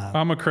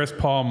 I'm a Chris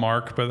Paul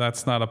mark, but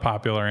that's not a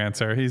popular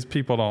answer.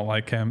 People don't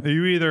like him.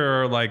 You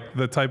either are like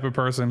the type of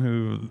person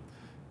who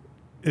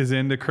is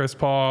into Chris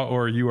Paul,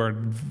 or you are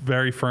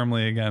very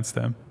firmly against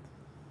him.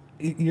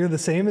 You're the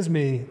same as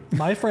me.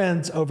 My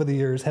friends over the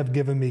years have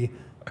given me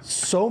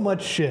so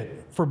much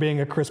shit for being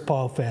a Chris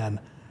Paul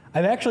fan.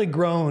 I've actually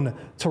grown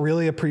to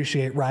really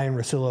appreciate Ryan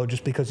Russillo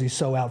just because he's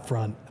so out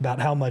front about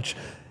how much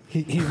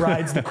he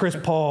rides the Chris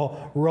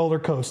Paul roller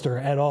coaster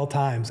at all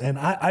times. And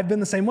I've been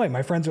the same way.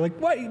 My friends are like,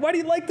 why do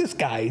you like this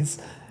guy?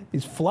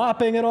 He's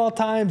flopping at all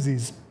times.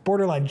 He's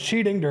borderline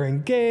cheating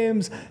during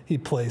games. He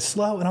plays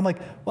slow. And I'm like,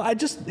 well,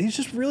 he's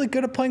just really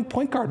good at playing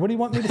point guard. What do you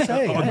want me to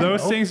say?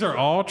 Those things are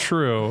all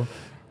true.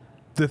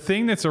 The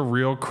thing that's a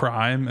real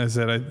crime is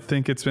that I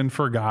think it's been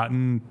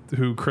forgotten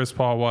who Chris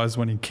Paul was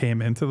when he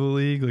came into the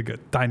league, like a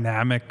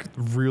dynamic,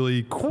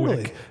 really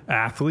quick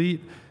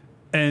athlete.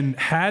 And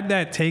had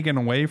that taken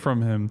away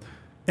from him,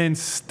 and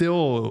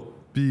still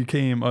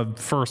became a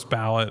first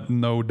ballot,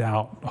 no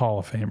doubt Hall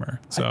of Famer.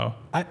 So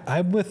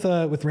I'm with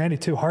Randy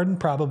too. Harden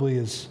probably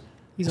is.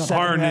 He's on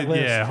Harden.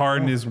 Yeah,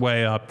 Harden is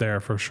way up there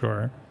for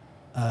sure.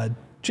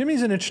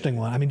 Jimmy's an interesting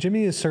one. I mean,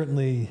 Jimmy is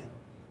certainly,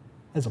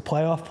 as a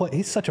playoff player,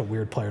 he's such a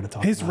weird player to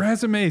talk His about.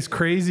 resume is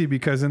crazy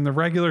because in the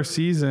regular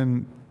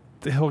season,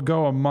 he'll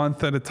go a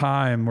month at a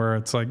time where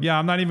it's like, yeah,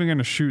 I'm not even going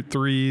to shoot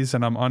threes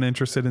and I'm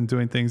uninterested in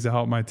doing things to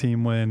help my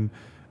team win.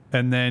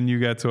 And then you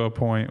get to a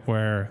point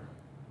where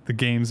the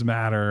games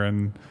matter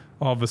and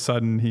all of a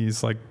sudden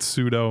he's like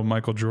pseudo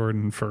Michael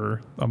Jordan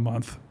for a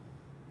month.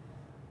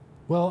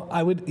 Well,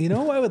 I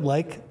would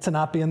like to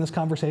not be in this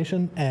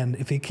conversation, and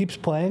if he keeps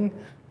playing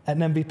at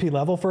an MVP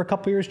level for a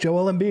couple years,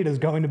 Joel Embiid is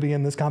going to be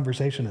in this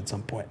conversation at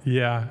some point.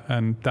 Yeah,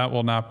 and that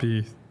will not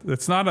be.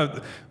 It's not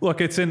a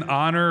look. It's an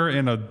honor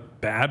in a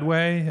bad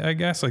way, I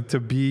guess. Like to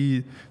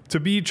be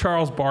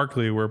Charles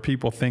Barkley, where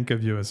people think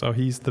of you as, oh,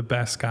 he's the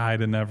best guy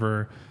to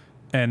never.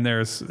 And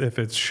if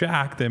it's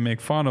Shaq, they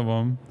make fun of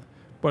him,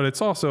 but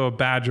it's also a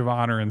badge of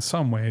honor in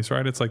some ways,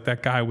 right? It's like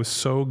that guy was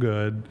so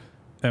good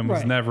and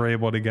was never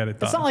able to get it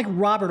done. It's not like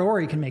Robert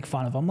Horry can make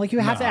fun of him. Like you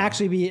have to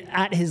actually be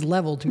at his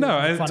level to.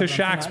 No, make fun to of him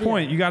Shaq's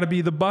point, you got to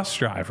be the bus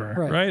driver,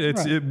 right?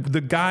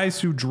 The guys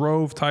who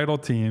drove title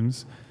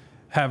teams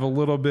have a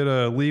little bit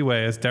of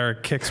leeway as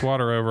Derek kicks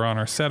water over on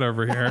our set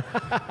over here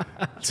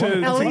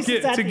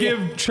to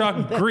give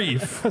Chuck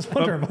grief. I was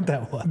wondering what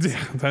that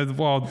was.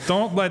 Well,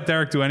 don't let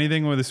Derek do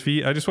anything with his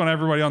feet. I just want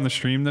everybody on the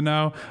stream to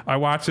know. I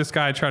watched this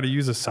guy try to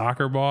use a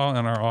soccer ball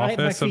in our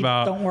office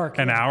about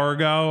an hour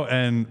ago,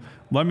 and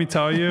let me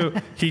tell you,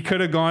 he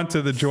could have gone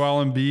to the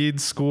Joel Embiid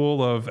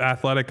school of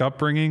athletic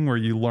upbringing where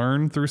you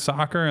learn through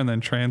soccer and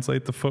then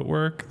translate the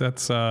footwork.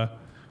 That's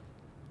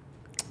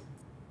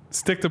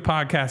stick to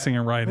podcasting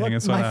and writing.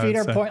 Look, my feet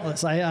are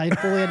pointless. I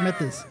fully admit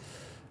this.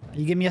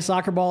 You give me a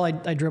soccer ball,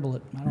 I dribble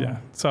it. I don't know.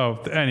 So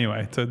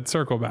anyway, to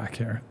circle back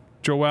here,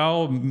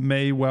 Joel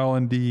may well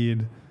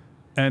indeed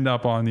end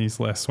up on these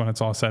lists when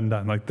it's all said and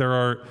done. Like there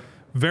are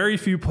very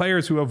few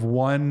players who have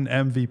won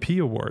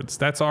MVP awards.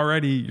 That's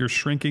already, you're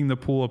shrinking the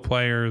pool of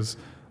players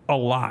a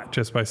lot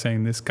just by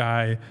saying this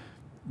guy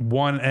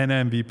won an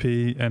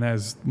MVP and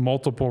has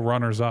multiple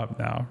runners up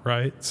now,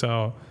 right?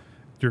 So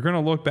you're going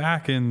to look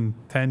back in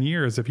 10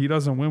 years. If he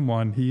doesn't win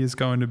one, he is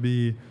going to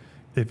be,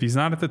 if he's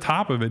not at the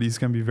top of it, he's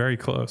going to be very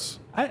close.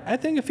 I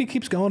think if he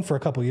keeps going for a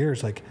couple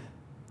years, like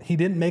he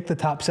didn't make the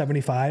top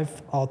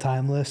 75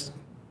 all-time list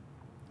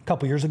a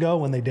couple years ago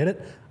when they did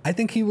it. I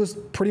think he was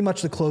pretty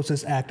much the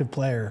closest active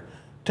player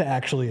to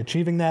actually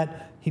achieving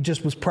that. He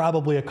just was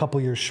probably a couple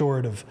years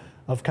short of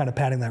kind of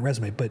padding that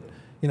resume. But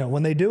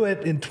when they do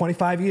it in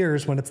 25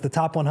 years, when it's the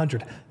top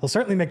 100, he'll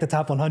certainly make the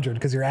top 100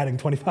 because you're adding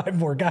 25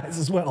 more guys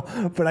as well.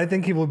 But I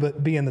think he will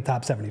be in the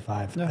top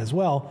 75 as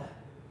well,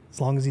 as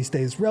long as he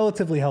stays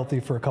relatively healthy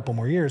for a couple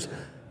more years.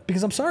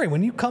 Because I'm sorry,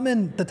 when you come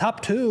in the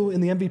top 2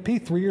 in the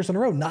MVP 3 years in a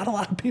row, not a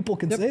lot of people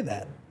can say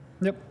that.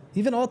 Yep.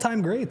 Even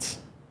all-time greats.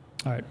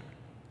 All right.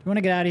 You want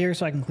to get out of here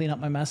so I can clean up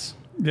my mess?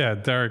 Yeah,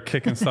 Derek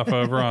kicking stuff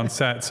over on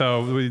set.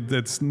 So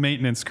it's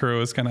maintenance crew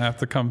is going to have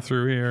to come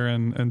through here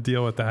and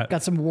deal with that.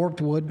 Got some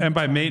warped wood. And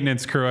by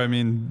maintenance crew, I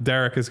mean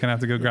Derek is going to have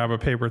to go grab a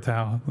paper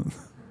towel.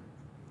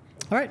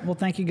 All right. Well,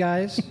 thank you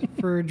guys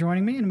for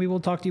joining me, and we will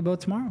talk to you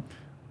both tomorrow.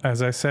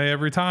 As I say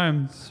every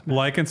time,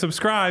 like and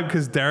subscribe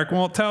because Derek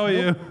won't tell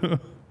you.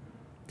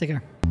 Take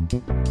care.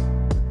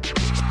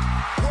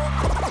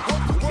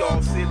 We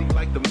all silly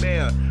like the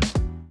mayor.